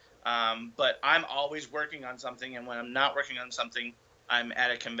online. But I'm always working on something, and when I'm not working on something, I'm at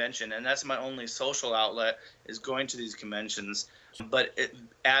a convention, and that's my only social outlet, is going to these conventions. But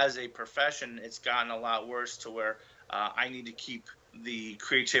as a profession, it's gotten a lot worse to where I need to keep the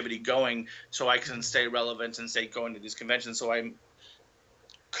creativity going so I can stay relevant and stay going to these conventions. So I'm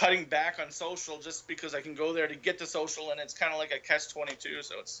cutting back on social just because I can go there to get the social, and it's kind of like a catch-22.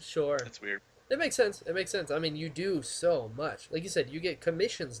 So Sure. it's weird. It makes sense. It makes sense. I mean, you do so much. Like you said, you get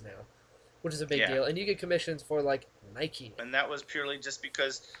commissions now, which is a big deal, and you get commissions for like Nike. And that was purely just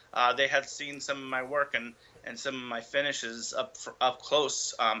because they had seen some of my work and some of my finishes up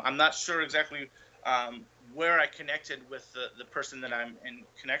close. I'm not sure exactly where I connected with the person that I'm in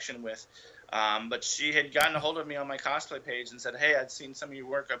connection with, but she had gotten a hold of me on my cosplay page and said, hey, I'd seen some of your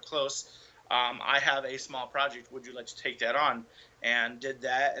work up close. I have a small project. Would you like to take that on? And did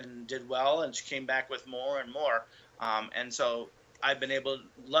that and did well. And she came back with more and more. And so I've been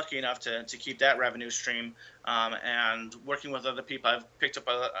lucky enough to keep that revenue stream. And working with other people, I've picked up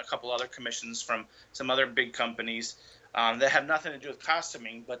a couple other commissions from some other big companies that have nothing to do with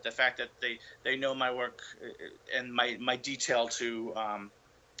costuming, but the fact that they know my work and my detail to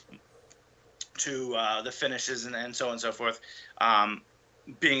the finishes and so on and so forth.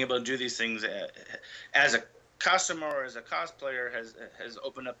 Being able to do these things as a customer or as a cosplayer has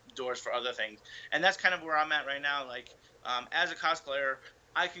opened up doors for other things, and that's kind of where I'm at right now. Like, as a cosplayer,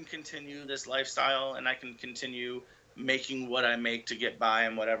 I can continue this lifestyle and I can continue making what I make to get by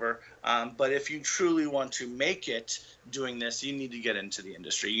and whatever. But if you truly want to make it doing this, you need to get into the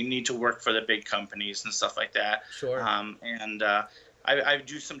industry. You need to work for the big companies and stuff like that. Sure. I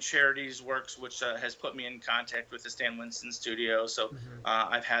do some charities works, which has put me in contact with the Stan Winston studio. So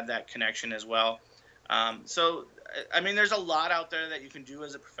I've had that connection as well. So, I mean, there's a lot out there that you can do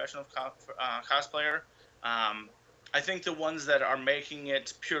as a professional cosplayer. I think the ones that are making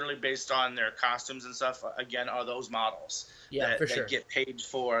it purely based on their costumes and stuff, again, are those models that get paid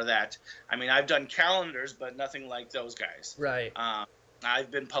for that. I mean, I've done calendars, but nothing like those guys. Right.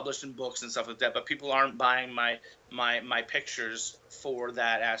 I've been published in books and stuff like that, but people aren't buying my pictures for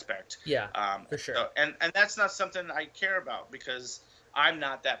that aspect. Yeah, for sure. So, and that's not something I care about, because I'm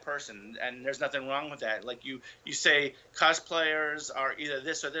not that person, and there's nothing wrong with that. Like, you say cosplayers are either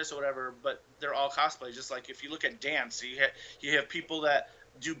this or this or whatever, but they're all cosplay. Just like if you look at dance, you have people that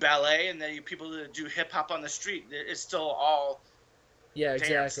do ballet, and then you have people that do hip hop on the street. It's still all dance,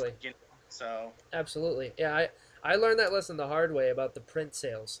 exactly. you know? So absolutely, yeah. I learned that lesson the hard way about the print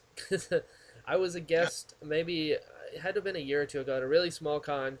sales. I was a guest, maybe it had to have been a year or two ago, at a really small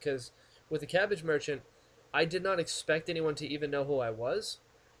con, because with the Cabbage Merchant, I did not expect anyone to even know who I was,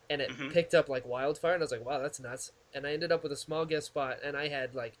 and it picked up like wildfire, and I was like, wow, that's nuts. And I ended up with a small guest spot, and I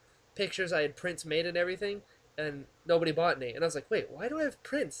had like pictures, I had prints made and everything, and nobody bought any. And I was like, wait, why do I have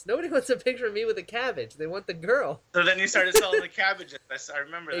prints? Nobody wants a picture of me with a cabbage. They want the girl. So then you started selling the cabbages. I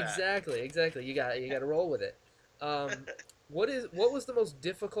remember that. Exactly. You got to roll with it. What was the most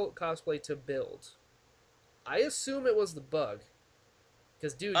difficult cosplay to build? I assume it was the bug,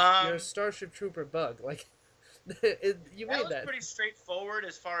 because dude, you're a Starship Trooper bug. Like, you made that. Was pretty straightforward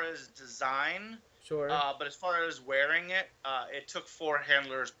as far as design. Sure. But as far as wearing it, it took 4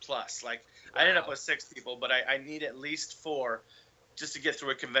 handlers plus. Like, wow. I ended up with 6 people, but I need at least 4 just to get through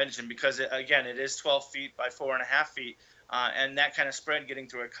a convention, because again, it is 12 feet by 4.5 feet. And that kind of spread getting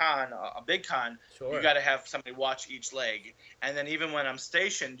through a big con, Sure. you got to have somebody watch each leg. And then even when I'm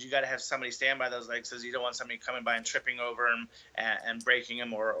stationed, you got to have somebody stand by those legs, because you don't want somebody coming by and tripping over them and breaking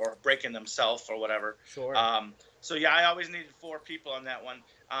them or breaking themselves or whatever. Sure. So yeah, I always needed 4 people on that one.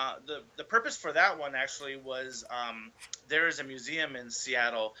 The purpose for that one actually was there is a museum in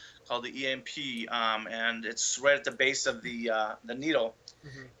Seattle called the EMP, and it's right at the base of the Needle,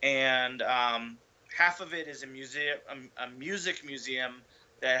 and half of it is a music museum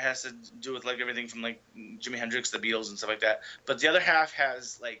that has to do with like everything from like Jimi Hendrix, the Beatles, and stuff like that. But the other half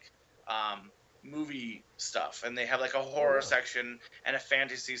has like movie stuff, and they have like a horror section and a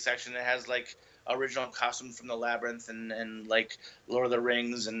fantasy section that has like original costumes from the Labyrinth and like Lord of the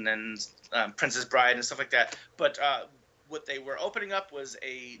Rings and Princess Bride and stuff like that. But what they were opening up was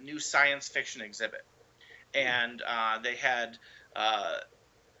a new science fiction exhibit, and they had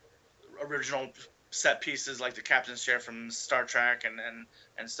original set pieces like the captain's chair from Star Trek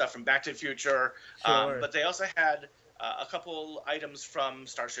and stuff from Back to the Future. Sure. But they also had a couple items from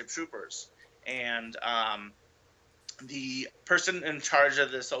Starship Troopers. And the person in charge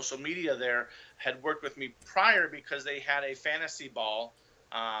of the social media there had worked with me prior, because they had a fantasy ball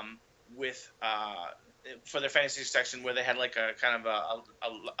with for their fantasy section, where they had like a kind of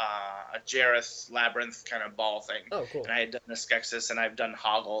a Jareth Labyrinth kind of ball thing. Oh, cool. And I had done the Skeksis, and I've done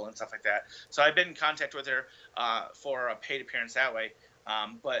Hoggle and stuff like that. So I've been in contact with her for a paid appearance that way.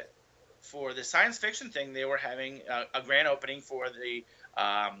 But for the science fiction thing, they were having a grand opening for the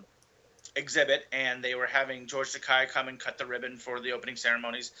exhibit, and they were having George Takei come and cut the ribbon for the opening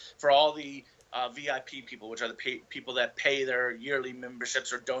ceremonies for all the VIP people, which are the people that pay their yearly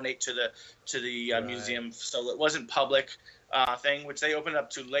memberships or donate to the museum. So it wasn't public thing, which they opened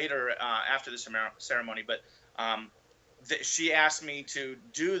up to later after the ceremony. But she asked me to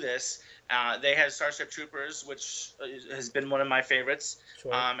do this. They had Starship Troopers, which has been one of my favorites,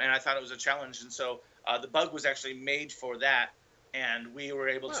 and I thought it was a challenge. And so the bug was actually made for that. And we were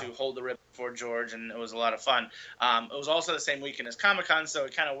able to hold the ribbon for George, and it was a lot of fun. It was also the same weekend as Comic-Con, so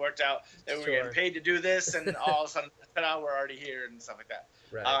it kind of worked out that we were getting paid to do this, and all of a sudden, we're already here and stuff like that.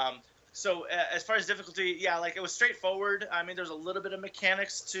 Right. So as far as difficulty, yeah, like it was straightforward. I mean, there's a little bit of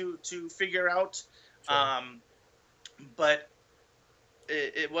mechanics to figure out, but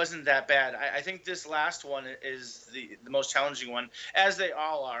it wasn't that bad. I think this last one is the most challenging one, as they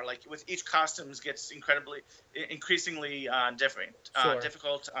all are. Like with each costumes gets increasingly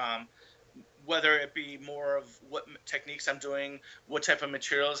difficult. Whether it be more of what techniques I'm doing, what type of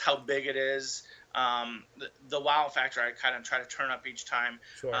materials, how big it is. The wow factor I kind of try to turn up each time.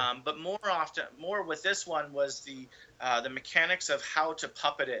 But more with this one was the mechanics of how to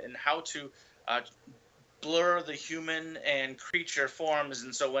puppet it and how to blur the human and creature forms.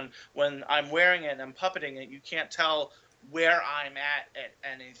 And so when I'm wearing it and I'm puppeting it, you can't tell where I'm at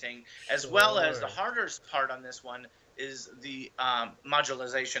anything. As well as the hardest part on this one is the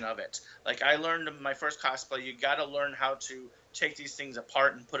modularization of it. Like I learned in my first cosplay, you got to learn how to take these things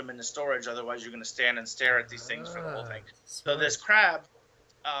apart and put them into storage. Otherwise, you're going to stand and stare at these things for the whole thing. So this crab,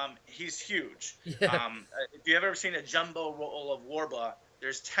 he's huge. Yeah. If you've ever seen a jumbo roll of Warba,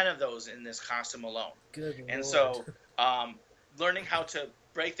 there's 10 of those in this costume alone. Good and Lord. So learning how to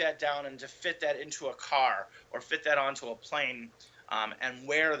break that down and to fit that into a car or fit that onto a plane and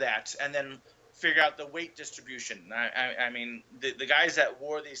wear that, and then figure out the weight distribution. I mean, the guys that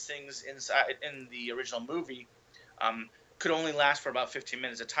wore these things inside in the original movie could only last for about 15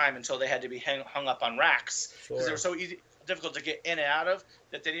 minutes at a time until they had to be hung up on racks, because they were so difficult to get in and out of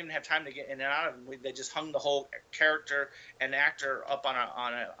that they didn't even have time to get in and out of them. They just hung the whole character and actor up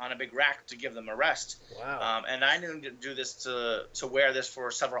on a big rack to give them a rest. Wow. And I knew to do this to wear this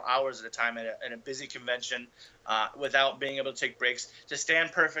for several hours at a time in a busy convention without being able to take breaks, to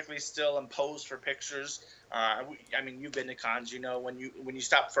stand perfectly still and pose for pictures. I mean, you've been to cons, you know, when you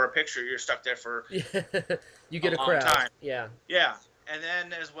stop for a picture, you're stuck there for you get a long crowd. time. Yeah. And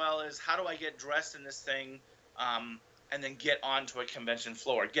then as well as how do I get dressed in this thing and then get onto a convention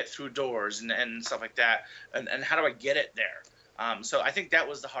floor, get through doors and stuff like that, and how do I get it there? So I think that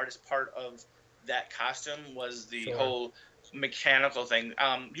was the hardest part of that costume, was the whole mechanical thing.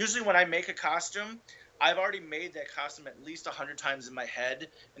 Usually when I make a costume, I've already made that costume at least 100 times in my head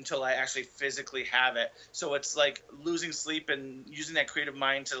until I actually physically have it. So it's like losing sleep and using that creative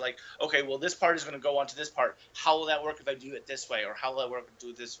mind to like, okay, well, this part is going to go onto this part. How will that work if I do it this way? Or how will that work if I do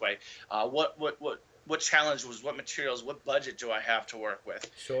it this way? What what challenge was, what materials, what budget do I have to work with,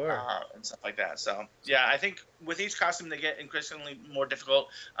 Sure. and stuff like that. So yeah, I think with each costume they get increasingly more difficult,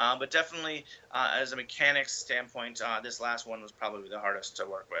 but definitely as a mechanics standpoint, this last one was probably the hardest to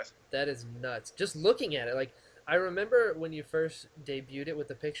work with. That is nuts. Just looking at it, like I remember when you first debuted it with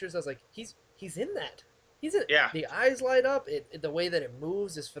the pictures, I was like, he's in that. He's in. Yeah. The eyes light up. The way that it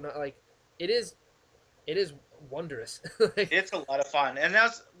moves is phenomenal. Like it is wondrous. Like, It's a lot of fun, and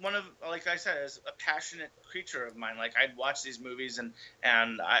that's one of, like I said, is a passionate creature of mine. Like I'd watch these movies, and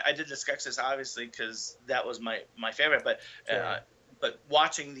I did the Skeksis obviously because that was my favorite. Sure. But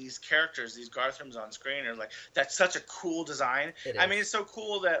watching these characters, these Garthrams on screen, are like, that's such a cool design. It I mean, is. it's so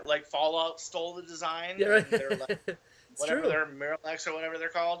cool that like Fallout stole the design. Yeah, right. And they're like, It's whatever true. they're Miralax or whatever they're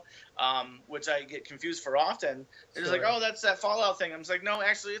called, which I get confused for often. They're just Sure. like, oh, that's that Fallout thing. I'm just like, no,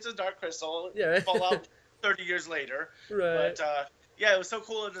 actually, it's a Dark Crystal. Yeah. Fallout 30 years later. Right. But yeah, it was so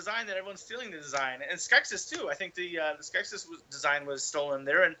cool a design that everyone's stealing the design, and Skeksis too. I think the Skeksis design was stolen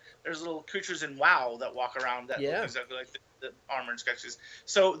there, and there's little creatures in WoW that walk around that Yeah. look exactly like the armored Skeksis.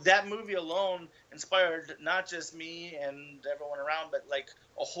 So that movie alone inspired not just me and everyone around, but like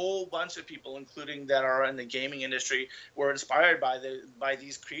a whole bunch of people, including that are in the gaming industry, were inspired by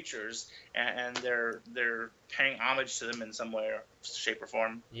these creatures, and they're paying homage to them in some way or shape or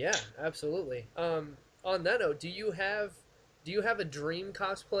form. Yeah, absolutely. On that note, do you have a dream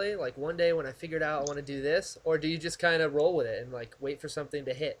cosplay? Like one day when I figured out I want to do this, or do you just kind of roll with it and like wait for something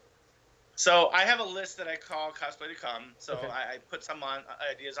to hit? So I have a list that I call Cosplay to Come. So Okay. I put some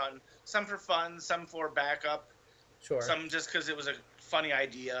ideas on, some for fun, some for backup, Sure. some just because it was a funny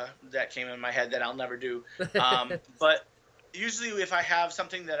idea that came in my head that I'll never do. But usually if I have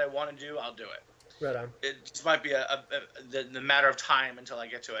something that I want to do, I'll do it. Right on. It just might be the matter of time until I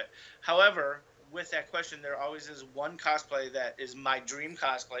get to it. However, with that question, there always is one cosplay that is my dream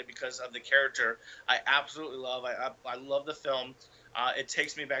cosplay because of the character I absolutely love. I love the film. It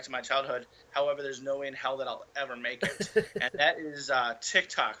takes me back to my childhood. However, there's no way in hell that I'll ever make it. And that is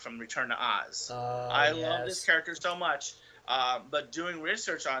TikTok from Return to Oz. I love this character so much. But doing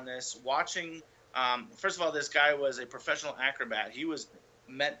research on this, watching, first of all, this guy was a professional acrobat. He was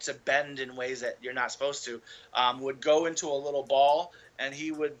meant to bend in ways that you're not supposed to. Would go into a little ball, and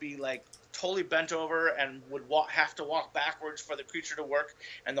he would be like totally bent over and would have to walk backwards for the creature to work.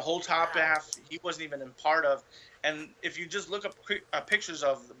 And the whole top half, he wasn't even in part of. And if you just look up pictures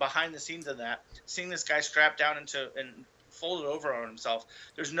of behind the scenes of that, seeing this guy strapped down and folded over on himself,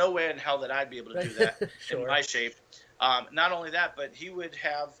 there's no way in hell that I'd be able to do that Sure. in my shape. Not only that, but he would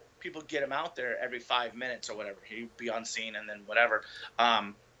have people get him out there every 5 minutes or whatever. He'd be on scene and then whatever.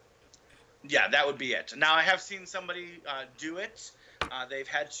 Yeah, that would be it. Now, I have seen somebody do it. They've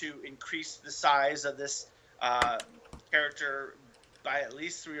had to increase the size of this character by at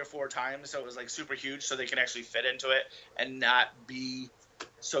least 3 or 4 times, so it was like super huge, so they can actually fit into it and not be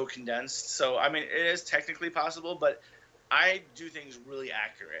so condensed. So I mean, it is technically possible, but I do things really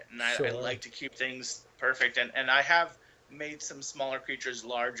accurate, and I like to keep things perfect. And I have made some smaller creatures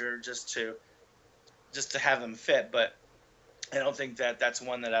larger just to have them fit, but I don't think that that's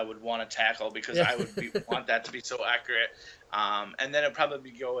one that I would want to tackle because I would want that to be so accurate. And then it'd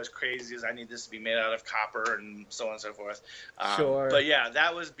probably go as crazy as I need this to be made out of copper and so on and so forth. Sure. But yeah,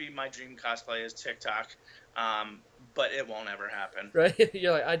 that would be my dream cosplay is TikTok. But it won't ever happen. Right?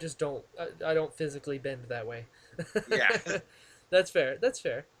 You're like, I don't physically bend that way. Yeah. That's fair. That's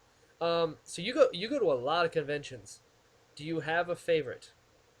fair. So you go to a lot of conventions. Do you have a favorite?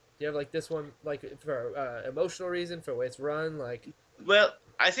 Do you have like this one, like for emotional reason, for the way it's run, like? Well,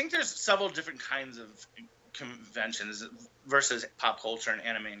 I think there's several different kinds of conventions versus pop culture and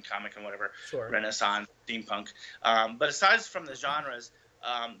anime and comic and whatever, Sure. Renaissance, steampunk. But aside from the genres,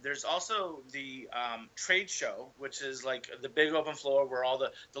 there's also the trade show, which is like the big open floor where all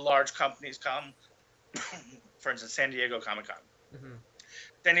the large companies come. For instance, San Diego Comic-Con. Mm-hmm.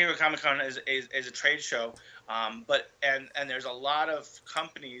 San Diego Comic-Con is a trade show, but there's a lot of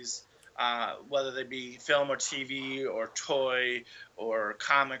companies, whether they be film or TV or toy or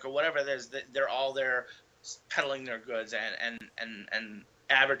comic or whatever it is, they're all there peddling their goods and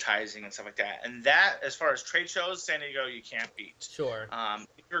advertising and stuff like that. And that, as far as trade shows, San Diego you can't beat. Sure.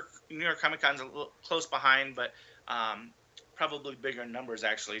 New York Comic-Con's a little close behind, but probably bigger in numbers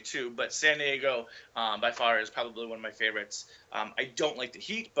actually too. But San Diego by far is probably one of my favorites. I don't like the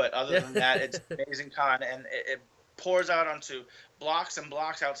heat, but other than that, it's an amazing con, and it pours out onto blocks and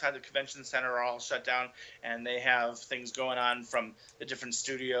blocks outside the convention center are all shut down, and they have things going on from the different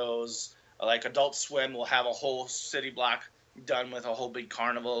studios. Like Adult Swim will have a whole city block done with a whole big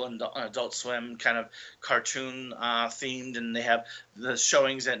carnival and Adult Swim kind of cartoon themed, and they have the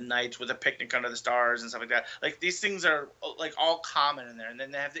showings at night with a picnic under the stars and stuff like that. Like these things are like all common in there, and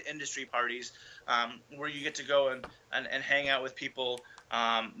then they have the industry parties where you get to go and hang out with people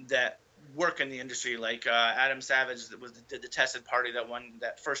that work in the industry, like Adam Savage that did the Tested party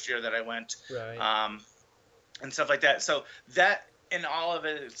that first year that I went, Right. And stuff like that. So that in all of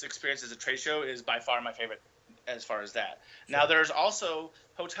its experience as a trade show is by far my favorite as far as that. Sure. Now there's also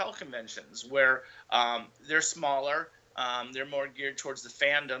hotel conventions where they're smaller, they're more geared towards the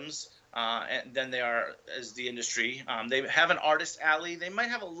fandoms than they are as the industry. They have an artist alley. They might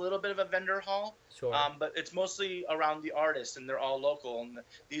have a little bit of a vendor hall, Sure. but it's mostly around the artists, and they're all local. And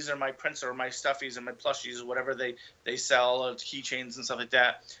these are my prints or my stuffies and my plushies or whatever they sell, keychains and stuff like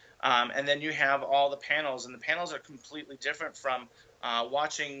that. And then you have all the panels, and the panels are completely different from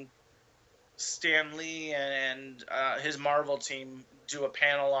watching Stan Lee and his Marvel team do a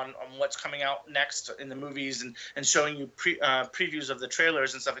panel on what's coming out next in the movies and showing you previews of the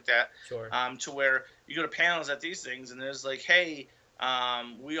trailers and stuff like that. Sure. To where you go to panels at these things, and there's like, hey,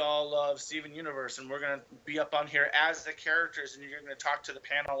 we all love Steven Universe, and we're going to be up on here as the characters, and you're going to talk to the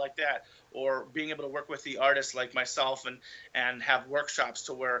panel like that. Or being able to work with the artists like myself and have workshops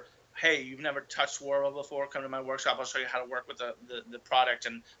to where, hey, you've never touched Warhol before, come to my workshop, I'll show you how to work with the product,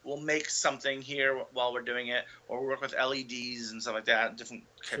 and we'll make something here while we're doing it, or we'll work with LEDs and stuff like that, different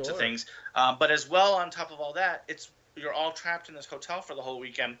types of things. But as well, on top of all that, you're all trapped in this hotel for the whole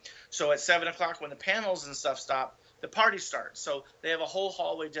weekend. So at 7 o'clock when the panels and stuff stop, the party starts. So they have a whole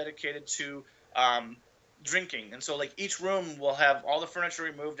hallway dedicated to drinking, and so like each room will have all the furniture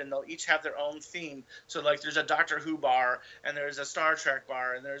removed, and they'll each have their own theme. So like there's a Doctor Who bar, and there's a Star Trek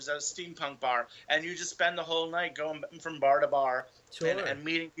bar, and there's a steampunk bar, and you just spend the whole night going from bar to bar. Sure. And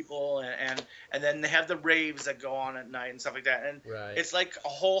meeting people, and then they have the raves that go on at night and stuff like that, and Right. it's like a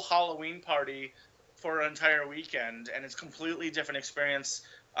whole Halloween party for an entire weekend, and it's completely different experience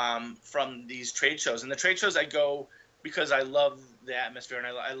from these trade shows. And the trade shows I go because I love the atmosphere, and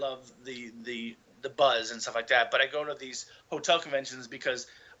I love the buzz and stuff like that. But I go to these hotel conventions because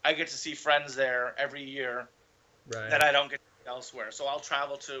I get to see friends there every year that I don't get elsewhere. So I'll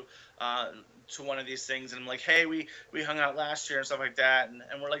travel to one of these things, and I'm like, hey, we hung out last year and stuff like that,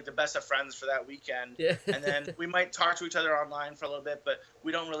 and we're like the best of friends for that weekend. Yeah. And then we might talk to each other online for a little bit, but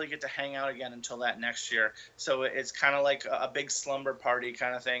we don't really get to hang out again until that next year. So it's kind of like a big slumber party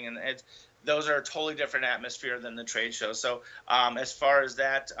kind of thing, and those are a totally different atmosphere than the trade show. So as far as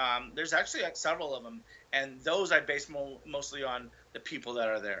that, there's actually several of them, and those I base mostly on the people that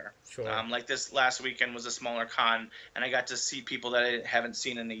are there. Sure. Like this last weekend was a smaller con, and I got to see people that I haven't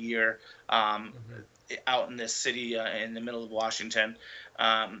seen in a year out in this city in the middle of Washington.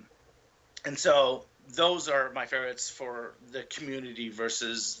 And so those are my favorites for the community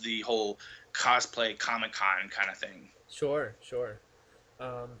versus the whole cosplay Comic-Con kind of thing. Sure.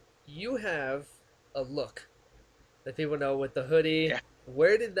 You have a look that people know with the hoodie. Yeah.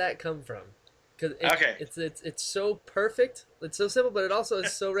 Where did that come from? Because it's so perfect. It's so simple, but it also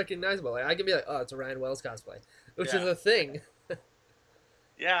is so recognizable. Like I can be like, oh, it's a Ryan Wells cosplay, which is a thing.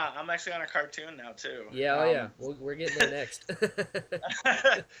 Yeah, I'm actually on a cartoon now too. Yeah, we're getting there next.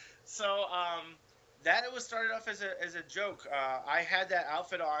 So that it was started off as a joke. I had that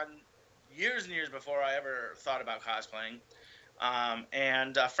outfit on years and years before I ever thought about cosplaying.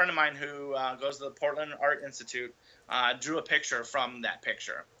 And a friend of mine who goes to the Portland Art Institute drew a picture from that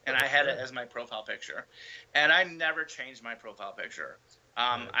picture, and I had it as my profile picture. And I never changed my profile picture.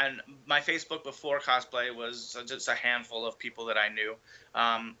 And my Facebook before cosplay was just a handful of people that I knew.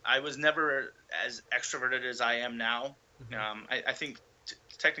 I was never as extroverted as I am now. I think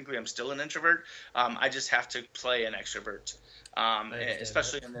technically I'm still an introvert. I just have to play an extrovert,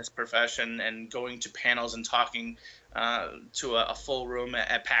 especially in this profession, and going to panels and talking to a full room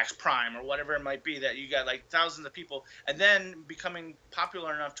at PAX Prime or whatever it might be, that you got like thousands of people, and then becoming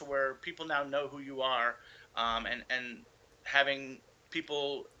popular enough to where people now know who you are, and having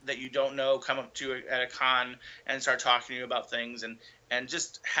people that you don't know come up to you at a con and start talking to you about things, and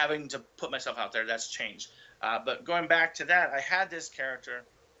just having to put myself out there, that's changed. But going back to that, I had this character.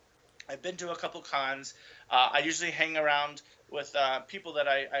 I've been to a couple cons. I usually hang around with people that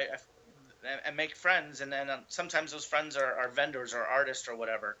I make friends, and then sometimes those friends are vendors or artists or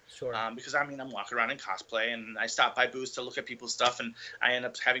whatever. Sure. Because I'm walking around in cosplay, and I stop by booths to look at people's stuff, and I end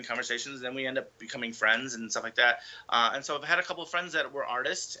up having conversations, and then we end up becoming friends and stuff like that. And so I've had a couple of friends that were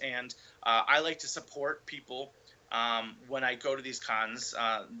artists, and I like to support people. When I go to these cons,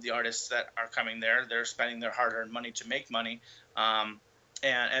 the artists that are coming there, they're spending their hard-earned money to make money.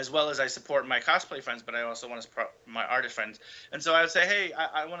 and as well as I support my cosplay friends, but I also want to support my artist friends. And so I would say, hey,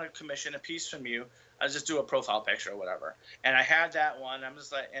 I want to commission a piece from you. I'll just do a profile picture or whatever. And I had that one. I'm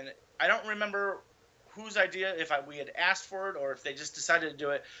just like, and I don't remember whose idea, if we had asked for it or if they just decided to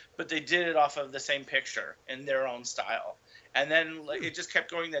do it, but they did it off of the same picture in their own style. And then like, it just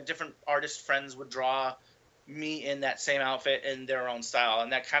kept going that different artist friends would draw me in that same outfit in their own style,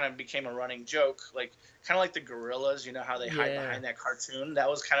 and that kind of became a running joke, like kind of like the gorillas, you know how they hide behind that cartoon. That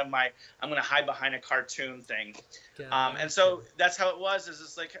was kind of my I'm gonna hide behind a cartoon thing. And so that's how it was, is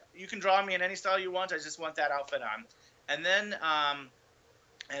it's like, you can draw me in any style you want, I just want that outfit on. And then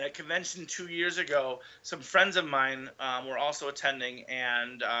at a convention 2 years ago, some friends of mine were also attending,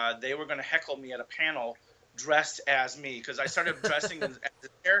 and they were going to heckle me at a panel dressed as me, because I started dressing as a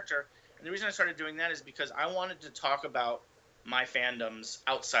character. And the reason I started doing that is because I wanted to talk about my fandoms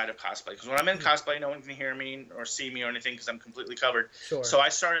outside of cosplay. Because when I'm in cosplay, no one can hear me or see me or anything because I'm completely covered. Sure. So I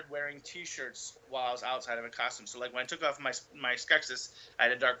started wearing T-shirts while I was outside of a costume. So like when I took off my Skeksis, I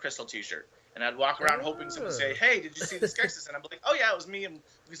had a Dark Crystal T-shirt. And I'd walk around hoping someone would say, hey, did you see the Skeksis? And I'd be like, oh, yeah, it was me. And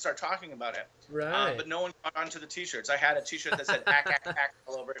we start talking about it. Right. But no one caught on to the T-shirts. I had a T-shirt that said ack, ack, ack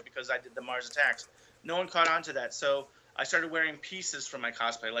all over it because I did the Mars attacks. No one caught on to that. So I started wearing pieces from my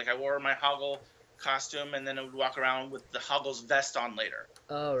cosplay. Like I wore my Hoggle costume, and then I would walk around with the Hoggle's vest on later.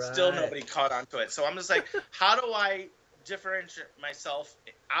 Oh, right. Still nobody caught on to it. So I'm just like, how do I differentiate myself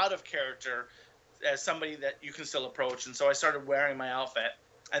out of character as somebody that you can still approach? And so I started wearing my outfit.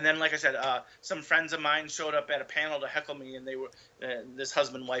 And then, like I said, some friends of mine showed up at a panel to heckle me, and they were this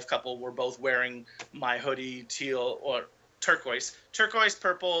husband-wife couple were both wearing my hoodie, teal or turquoise,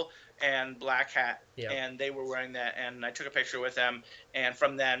 purple, and black hat, and they were wearing that, and I took a picture with them, and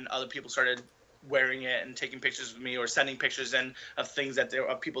from then other people started wearing it and taking pictures with me or sending pictures in of things that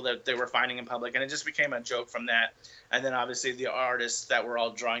of people that they were finding in public, and it just became a joke from that. And then obviously the artists that were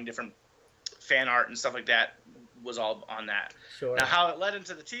all drawing different fan art and stuff like that was all on that. Sure. Now how it led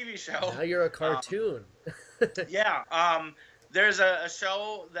into the TV show. Now you're a cartoon. There's a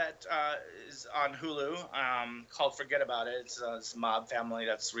show that is on Hulu called Forget About It. It's this mob family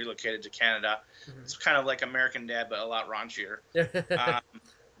that's relocated to Canada. Mm-hmm. It's kind of like American Dad, but a lot raunchier.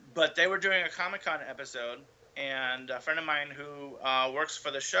 But they were doing a Comic-Con episode, and a friend of mine who works for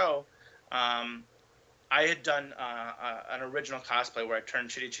the show, I had done an original cosplay where I turned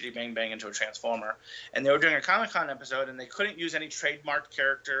Chitty Chitty Bang Bang into a Transformer. And they were doing a Comic-Con episode, and they couldn't use any trademarked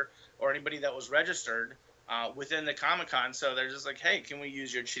character or anybody that was registered within the Comic-Con, so they're just like, hey, can we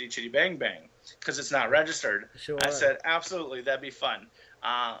use your Chitty Chitty Bang Bang? Because it's not registered. Sure. I said, absolutely, that'd be fun.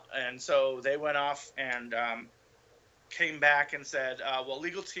 And so they went off and came back and said, well,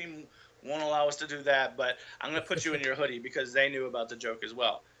 legal team won't allow us to do that, but I'm going to put you in your hoodie, because they knew about the joke as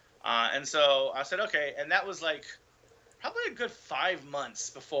well. And so I said, okay, and that was like probably a good 5 months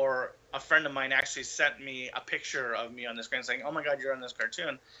before a friend of mine actually sent me a picture of me on the screen saying, oh my God, you're on this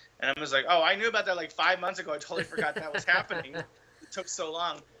cartoon. And I was like, oh, I knew about that like 5 months ago. I totally forgot that was happening. It took so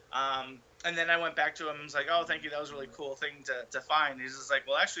long. And then I went back to him and was like, oh, thank you. That was a really cool thing to find. He's just like,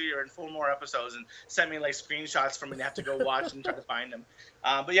 well, actually, you're in 4 more episodes, and sent me like screenshots for me to have to go watch and try to find him.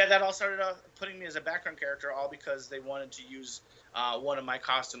 But yeah, that all started putting me as a background character, all because they wanted to use one of my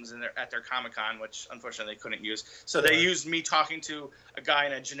costumes at their Comic-Con, which unfortunately they couldn't use. So they used me talking to a guy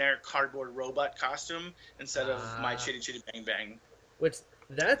in a generic cardboard robot costume instead of my Chitty Chitty Bang Bang. Which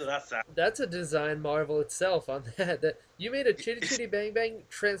that's a design marvel itself on that. That you made a Chitty Chitty Bang Bang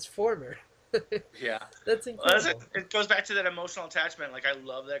Transformer. Yeah, that's incredible. Well, it goes back to that emotional attachment. Like I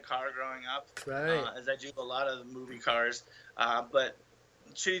love that car growing up, right? As I do a lot of movie cars, but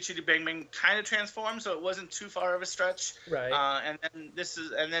Chitty Chitty Bang Bang kind of transformed, so it wasn't too far of a stretch. Right.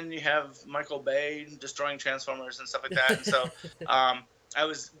 And then you have Michael Bay destroying Transformers and stuff like that. And so I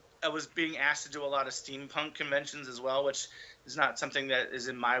was being asked to do a lot of steampunk conventions as well, which is not something that is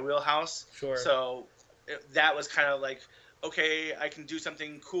in my wheelhouse. Sure. So that was kind of like, okay, I can do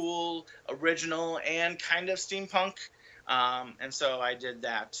something cool, original, and kind of steampunk. And so I did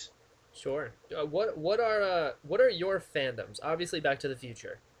that. Sure. What are your fandoms? Obviously, Back to the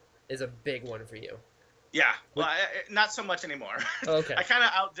Future is a big one for you. Yeah. Well, not so much anymore. Okay. I kind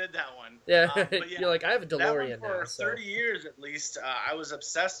of outdid that one. Yeah. But yeah, you're like, I have a DeLorean that one for 30 years at least. I was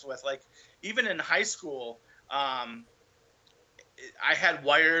obsessed with, like, even in high school. I had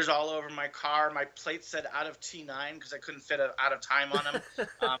wires all over my car. My plate said out of T9 because I couldn't fit out of time on them.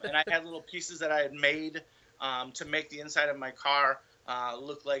 And I had little pieces that I had made to make the inside of my car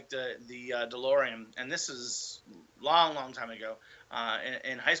look like the DeLorean. And this is long time ago.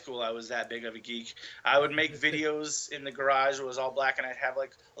 In high school, I was that big of a geek. I would make videos in the garage. It was all black, and I'd have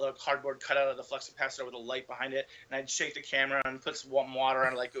like a little cardboard cutout of the flux capacitor with a light behind it, and I'd shake the camera and put some water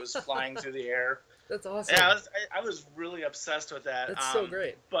on it like it was flying through the air. That's awesome. Yeah, I was really obsessed with that. That's so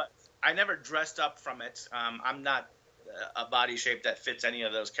great. But I never dressed up from it. I'm not a body shape that fits any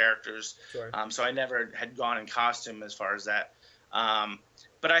of those characters. Sure. So I never had gone in costume as far as that.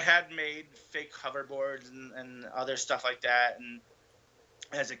 But I had made fake hoverboards and other stuff like that, and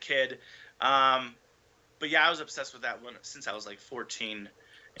as a kid. But yeah, I was obsessed with that one since I was like 14.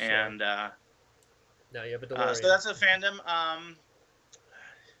 Sure. And now you have a DeLorean. so that's a fandom.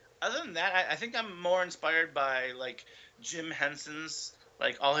 Other than that, I think I'm more inspired by like Jim Henson's,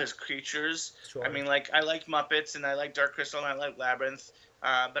 like all his creatures. Sure. I mean, like I like Muppets and I like Dark Crystal and I like Labyrinth,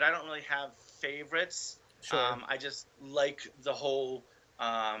 but I don't really have favorites. Sure. I just like the whole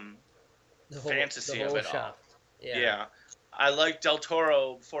fantasy of it shop. all. Yeah. I like Del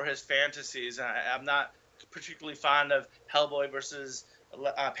Toro for his fantasies. I'm not particularly fond of Hellboy versus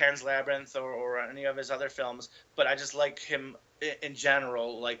Pan's Labyrinth or any of his other films, but I just like him in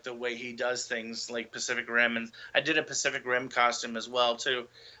general, like the way he does things, like Pacific Rim, and I did a Pacific Rim costume as well too.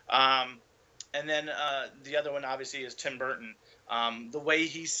 And then the other one obviously is Tim Burton. The way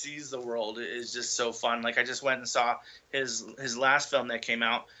he sees the world is just so fun. Like I just went and saw his last film that came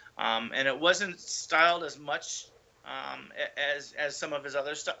out, and it wasn't styled as much as some of his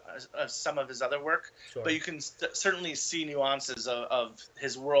other stuff, some of his other work. Sure. But you can certainly see nuances of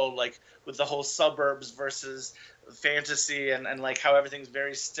his world, like with the whole suburbs versus fantasy, and like how everything's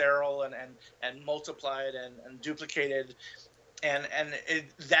very sterile and multiplied and duplicated, and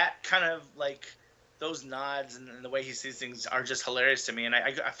that kind of like those nods and the way he sees things are just hilarious to me. And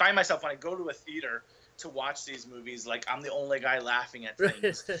I find myself when I go to a theater to watch these movies, like I'm the only guy laughing at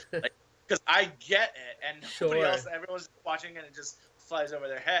things. Like, because I get it, and nobody else, everyone's watching and it just flies over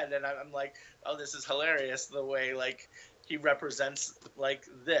their head, and I'm like, oh, this is hilarious, the way like he represents like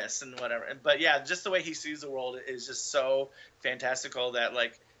this and whatever. But yeah, just the way he sees the world is just so fantastical that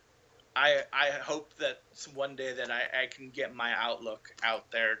like I hope that one day that I can get my outlook out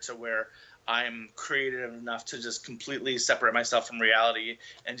there to where I'm creative enough to just completely separate myself from reality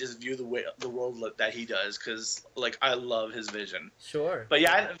and just view the world that he does, because like I love his vision. Sure. But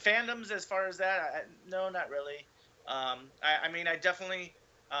yeah, fandoms as far as that, no, not really. I mean, I definitely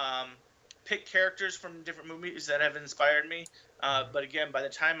pick characters from different movies that have inspired me. But again, by the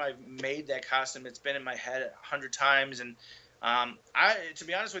time I've made that costume, it's been in my head 100 times, and to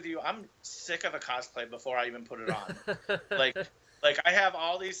be honest with you, I'm sick of a cosplay before I even put it on. Like I have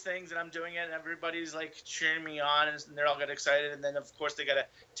all these things and I'm doing it and everybody's like cheering me on and they're all get excited, and then of course they gotta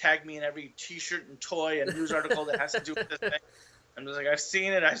tag me in every t-shirt and toy and news article that has to do with this thing. I'm just like, I've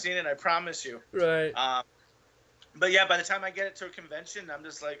seen it, I promise you. Right. But yeah, by the time I get it to a convention, I'm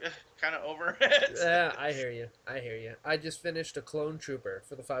just like kind of over it. Yeah, I hear you. I just finished a clone trooper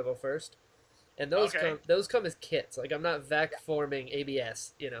for the 501st, and those come as kits. Like I'm not vac forming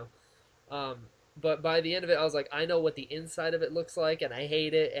ABS, you know. But by the end of it, I was like, I know what the inside of it looks like, and I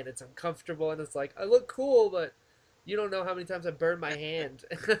hate it, and it's uncomfortable, and it's like, I look cool, but you don't know how many times I burned my hand.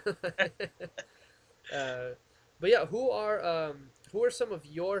 But yeah, who are some of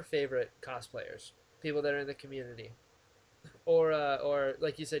your favorite cosplayers? People that are in the community, or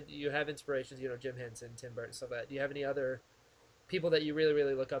like you said, you have inspirations. You know, Jim Henson, Tim Burton, stuff like that. Do you have any other people that you really,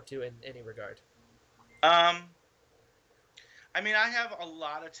 really look up to in any regard? I mean, I have a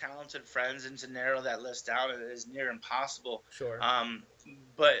lot of talented friends, and to narrow that list down is near impossible. Sure.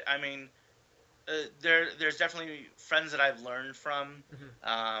 But I mean, there's definitely friends that I've learned from,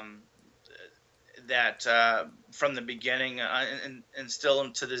 that from the beginning and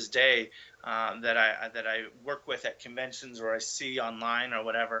still to this day, that I work with at conventions or I see online or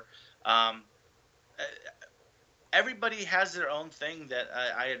whatever. Everybody has their own thing that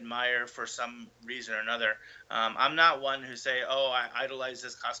I admire for some reason or another. I'm not one who say, oh, I idolize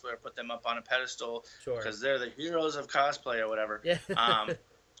this cosplayer, put them up on a pedestal because they're the heroes of cosplay or whatever. Yeah.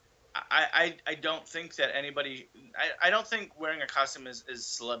 I don't think that anybody – I don't think wearing a costume is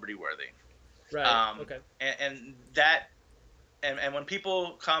celebrity worthy. Right. Okay. And that – and when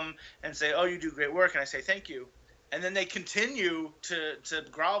people come and say, oh, you do great work, and I say thank you, and then they continue to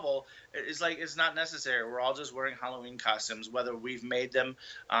grovel, it's like it's not necessary. We're all just wearing Halloween costumes, whether we've made them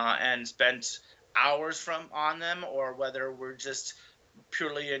and spent hours on them, or whether we're just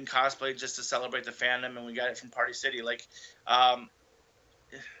purely in cosplay just to celebrate the fandom and we got it from Party City. Like,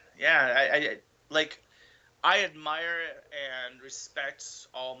 yeah, I admire and respect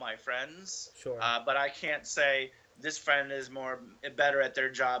all my friends. Sure. But I can't say this friend is better at their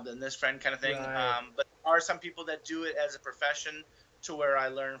job than this friend kind of thing. Right. But there are some people that do it as a profession to where I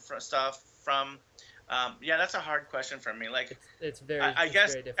learn stuff from. Yeah, that's a hard question for me. Like, it's very. I it's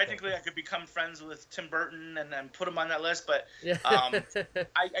guess very difficult. technically I could become friends with Tim Burton and put him on that list, but Yeah.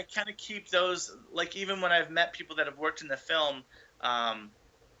 I kind of keep those, like, even when I've met people that have worked in the film,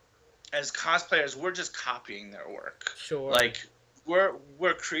 as cosplayers, we're just copying their work. Sure. Like,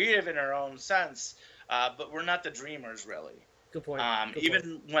 we're creative in our own sense, but we're not the dreamers, really. Good point.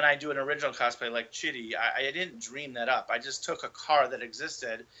 Even when I do an original cosplay like Chitty, I didn't dream that up. I just took a car that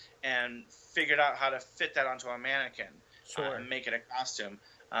existed and figured out how to fit that onto a mannequin and make it a costume.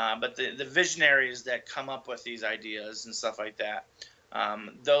 But the visionaries that come up with these ideas and stuff like that,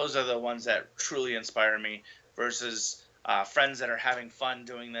 those are the ones that truly inspire me versus friends that are having fun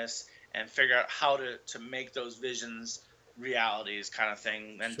doing this and figure out how to make those visions realities kind of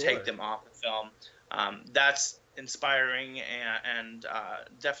thing and take them off the film. That's inspiring and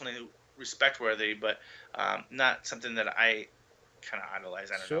definitely respect-worthy, but not something that I kind of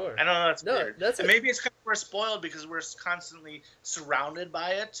idolize. I don't know. I don't know. That's weird. And maybe it's kind of we're spoiled because we're constantly surrounded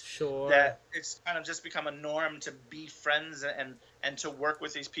by it. That it's kind of just become a norm to be friends and to work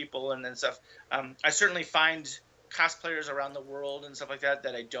with these people and stuff. I certainly find cosplayers around the world and stuff like that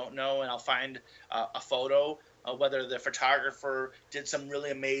I don't know, and I'll find a photo. Whether the photographer did some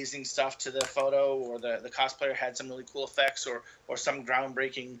really amazing stuff to the photo, or the cosplayer had some really cool effects, or some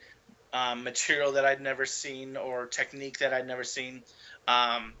groundbreaking material that I'd never seen, or technique that I'd never seen,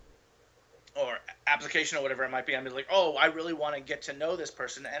 or application or whatever it might be. I'm like, oh, I really want to get to know this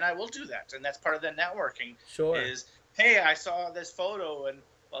person, and I will do that. And that's part of the networking. Is, hey, I saw this photo and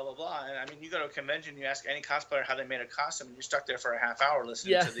blah, blah, blah. And I mean, you go to a convention, you ask any cosplayer how they made a costume, and you're stuck there for a half hour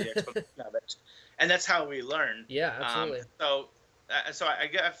listening to the explanation of it. And that's how we learn. Yeah, absolutely. So I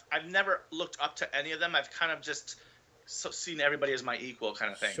guess I've never looked up to any of them. I've kind of just seen everybody as my equal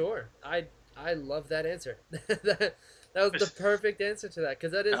kind of thing. Sure. I love that answer. that was the perfect answer to that,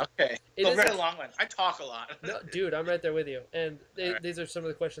 because that is okay. It is very long one. I talk a lot. No, dude, I'm right there with you. And these are some of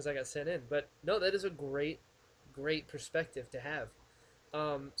the questions I got sent in. But no, that is a great perspective to have.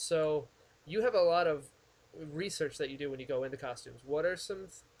 So you have a lot of research that you do when you go into costumes. What are some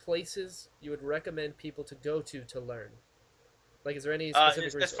places you would recommend people to go to learn? Like, is there any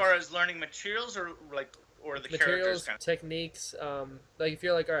specific as far as learning materials or the characters kind of techniques? Like, if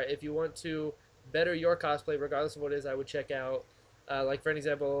you're like, all right, if you want to better your cosplay, regardless of what it is, I would check out, like, for an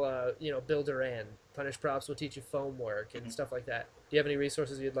example, Bill Duran. Punish Props will teach you foam work and stuff like that. Do you have any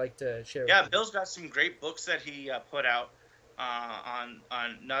resources you'd like to share? Yeah, Bill's got some great books that he put out on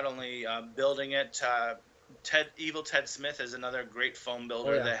not only building it. Evil Ted Smith is another great foam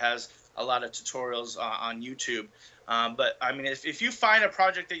builder that has a lot of tutorials on YouTube. But I mean, if you find a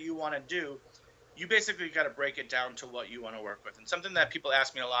project that you want to do, you basically got to break it down to what you want to work with. And something that people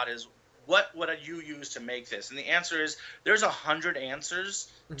ask me a lot is, what would you use to make this? And the answer is, there's 100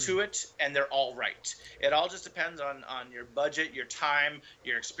 answers to it, and they're all right. It all just depends on your budget, your time,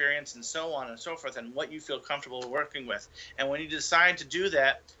 your experience, and so on and so forth, and what you feel comfortable working with. And when you decide to do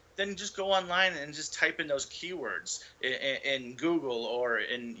that, then just go online and just type in those keywords in Google or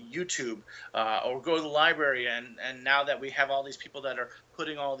in YouTube, or go to the library. And now that we have all these people that are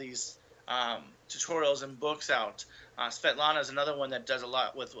putting all these tutorials and books out, Svetlana is another one that does a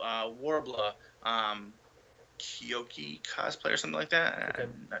lot with Warbler, Kyoki cosplay or something like that. Okay.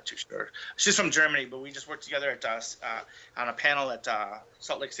 I'm not too sure. She's from Germany, but we just worked together at on a panel at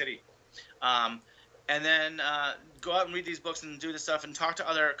Salt Lake City. And then go out and read these books and do this stuff and talk to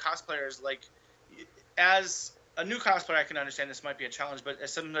other cosplayers. Like, as a new cosplayer, I can understand this might be a challenge, but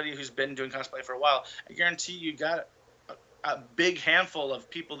as somebody who's been doing cosplay for a while, I guarantee you got a big handful of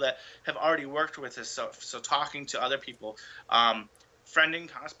people that have already worked with this. So talking to other people, friending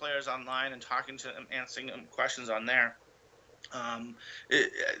cosplayers online and talking to them, answering them questions on there.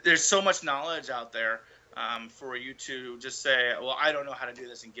 There's so much knowledge out there for you to just say, well, I don't know how to do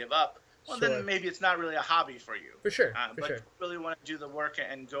this and give up. Well, then maybe it's not really a hobby for you. For sure. But you really want to do the work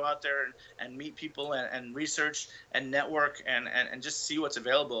and go out there and meet people and research and network and just see what's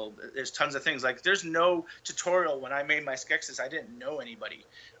available. There's tons of things. Like, there's no tutorial. When I made my Skeksis, I didn't know anybody.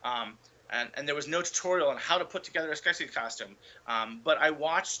 And there was no tutorial on how to put together a Skeksis costume. But I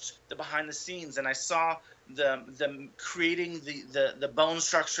watched the behind the scenes, and I saw them creating the bone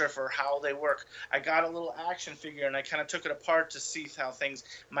structure for how they work. I got a little action figure, and I kind of took it apart to see how things.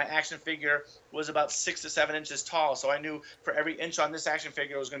 My action figure was about 6 to 7 inches tall, so I knew for every inch on this action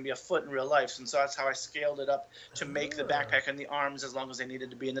figure it was going to be a foot in real life, and so that's how I scaled it up to make the backpack and the arms as long as they needed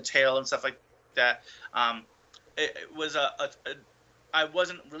to be in the tail and stuff like that. It was I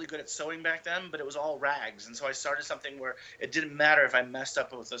wasn't really good at sewing back then, but it was all rags, and so I started something where it didn't matter if I messed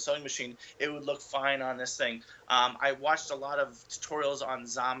up with the sewing machine; it would look fine on this thing. I watched a lot of tutorials on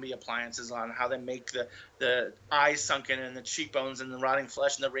zombie appliances on how they make the eyes sunken and the cheekbones and the rotting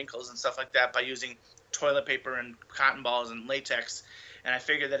flesh and the wrinkles and stuff like that by using toilet paper and cotton balls and latex. And I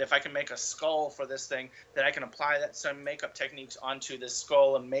figured that if I can make a skull for this thing, that I can apply that some makeup techniques onto this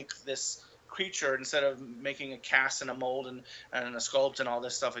skull and make this creature instead of making a cast and a mold and a sculpt and all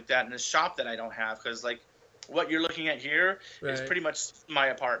this stuff like that in a shop that I don't have, because like what you're looking at here is pretty much my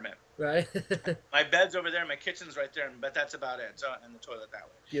apartment. Right. My bed's over there, my kitchen's right there, but that's about it. So, and the toilet that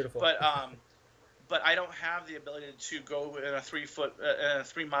way. Beautiful. But I don't have the ability to go in a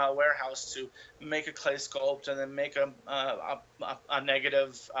 3 mile warehouse to make a clay sculpt and then make a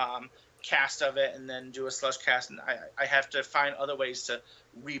negative cast of it and then do a slush cast. And I have to find other ways to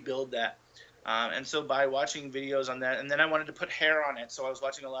rebuild that. And so by watching videos on that, and then I wanted to put hair on it. So I was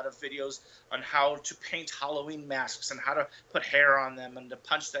watching a lot of videos on how to paint Halloween masks and how to put hair on them and to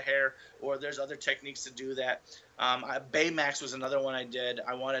punch the hair, or there's other techniques to do that. Baymax was another one I did.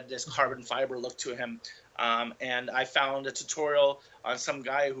 I wanted this carbon fiber look to him. And I found a tutorial on some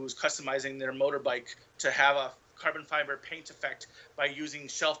guy who was customizing their motorbike to have a carbon fiber paint effect by using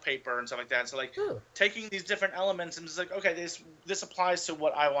shelf paper and stuff like that. So like taking these different elements and just like, okay, this applies to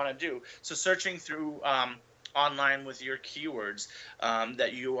what I want to do. So searching through online with your keywords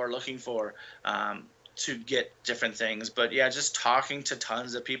that you are looking for to get different things. But yeah, just talking to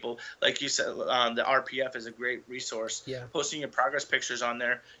tons of people. Like you said, the RPF is a great resource. Yeah. Posting your progress pictures on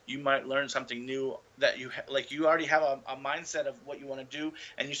there, you might learn something new that you already have a mindset of what you want to do,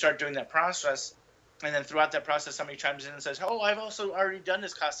 and you start doing that process. And then throughout that process, somebody chimes in and says, oh, I've also already done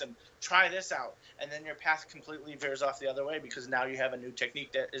this custom. Try this out. And then your path completely veers off the other way because now you have a new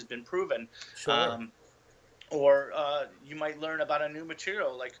technique that has been proven. Sure. Or you might learn about a new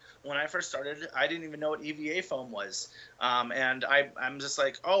material. Like when I first started, I didn't even know what EVA foam was. And I'm just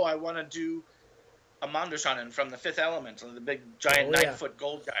like, oh, I want to do a Mondoshanen from the Fifth Element, the big giant 9-foot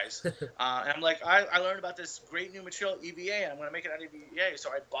gold guys. And I'm like, I learned about this great new material, EVA, and I'm going to make it out of EVA. So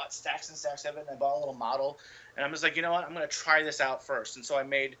I bought stacks and stacks of it, and I bought a little model. And I'm just like, you know what? I'm going to try this out first. And so I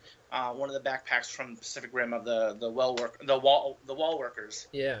made one of the backpacks from Pacific Rim of the wall workers.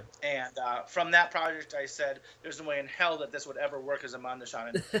 Yeah. And from that project, I said, there's no way in hell that this would ever work as a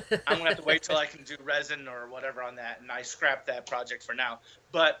Mondoshanen. I'm going to have to wait till I can do resin or whatever on that. And I scrapped that project for now.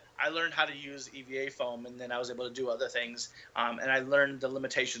 But I learned how to use EVA foam, and then I was able to do other things. And I learned the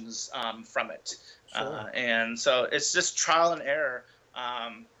limitations from it. Sure. And so it's just trial and error.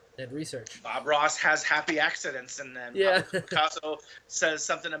 And research. Bob Ross has happy accidents, and then Picasso says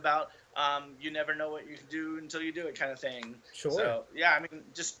something about you never know what you can do until you do it, kind of thing. Sure. So yeah, I mean,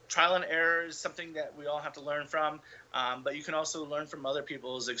 just trial and error is something that we all have to learn from, but you can also learn from other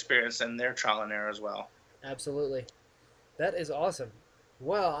people's experience and their trial and error as well. Absolutely. That is awesome.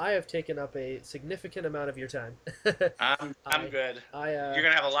 Well, I have taken up a significant amount of your time. I'm good. You're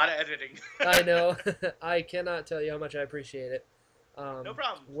gonna have a lot of editing. I know. I cannot tell you how much I appreciate it. No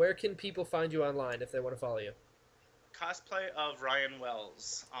problem. Where can people find you online if they want to follow you? Cosplay of Ryan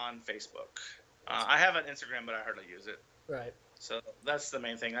Wells on Facebook. I have an Instagram, but I hardly use it. Right. So that's the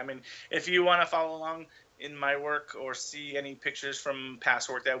main thing. I mean, if you want to follow along in my work or see any pictures from past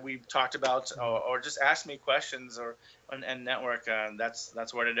work that we've talked about, or just ask me questions and network,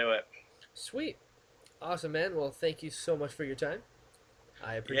 that's where to do it. Sweet. Awesome, man. Well, thank you so much for your time.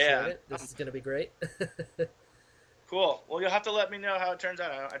 I appreciate it. This is going to be great. Cool. Well, you'll have to let me know how it turns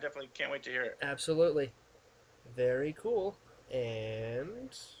out. I definitely can't wait to hear it. Absolutely. Very cool. And...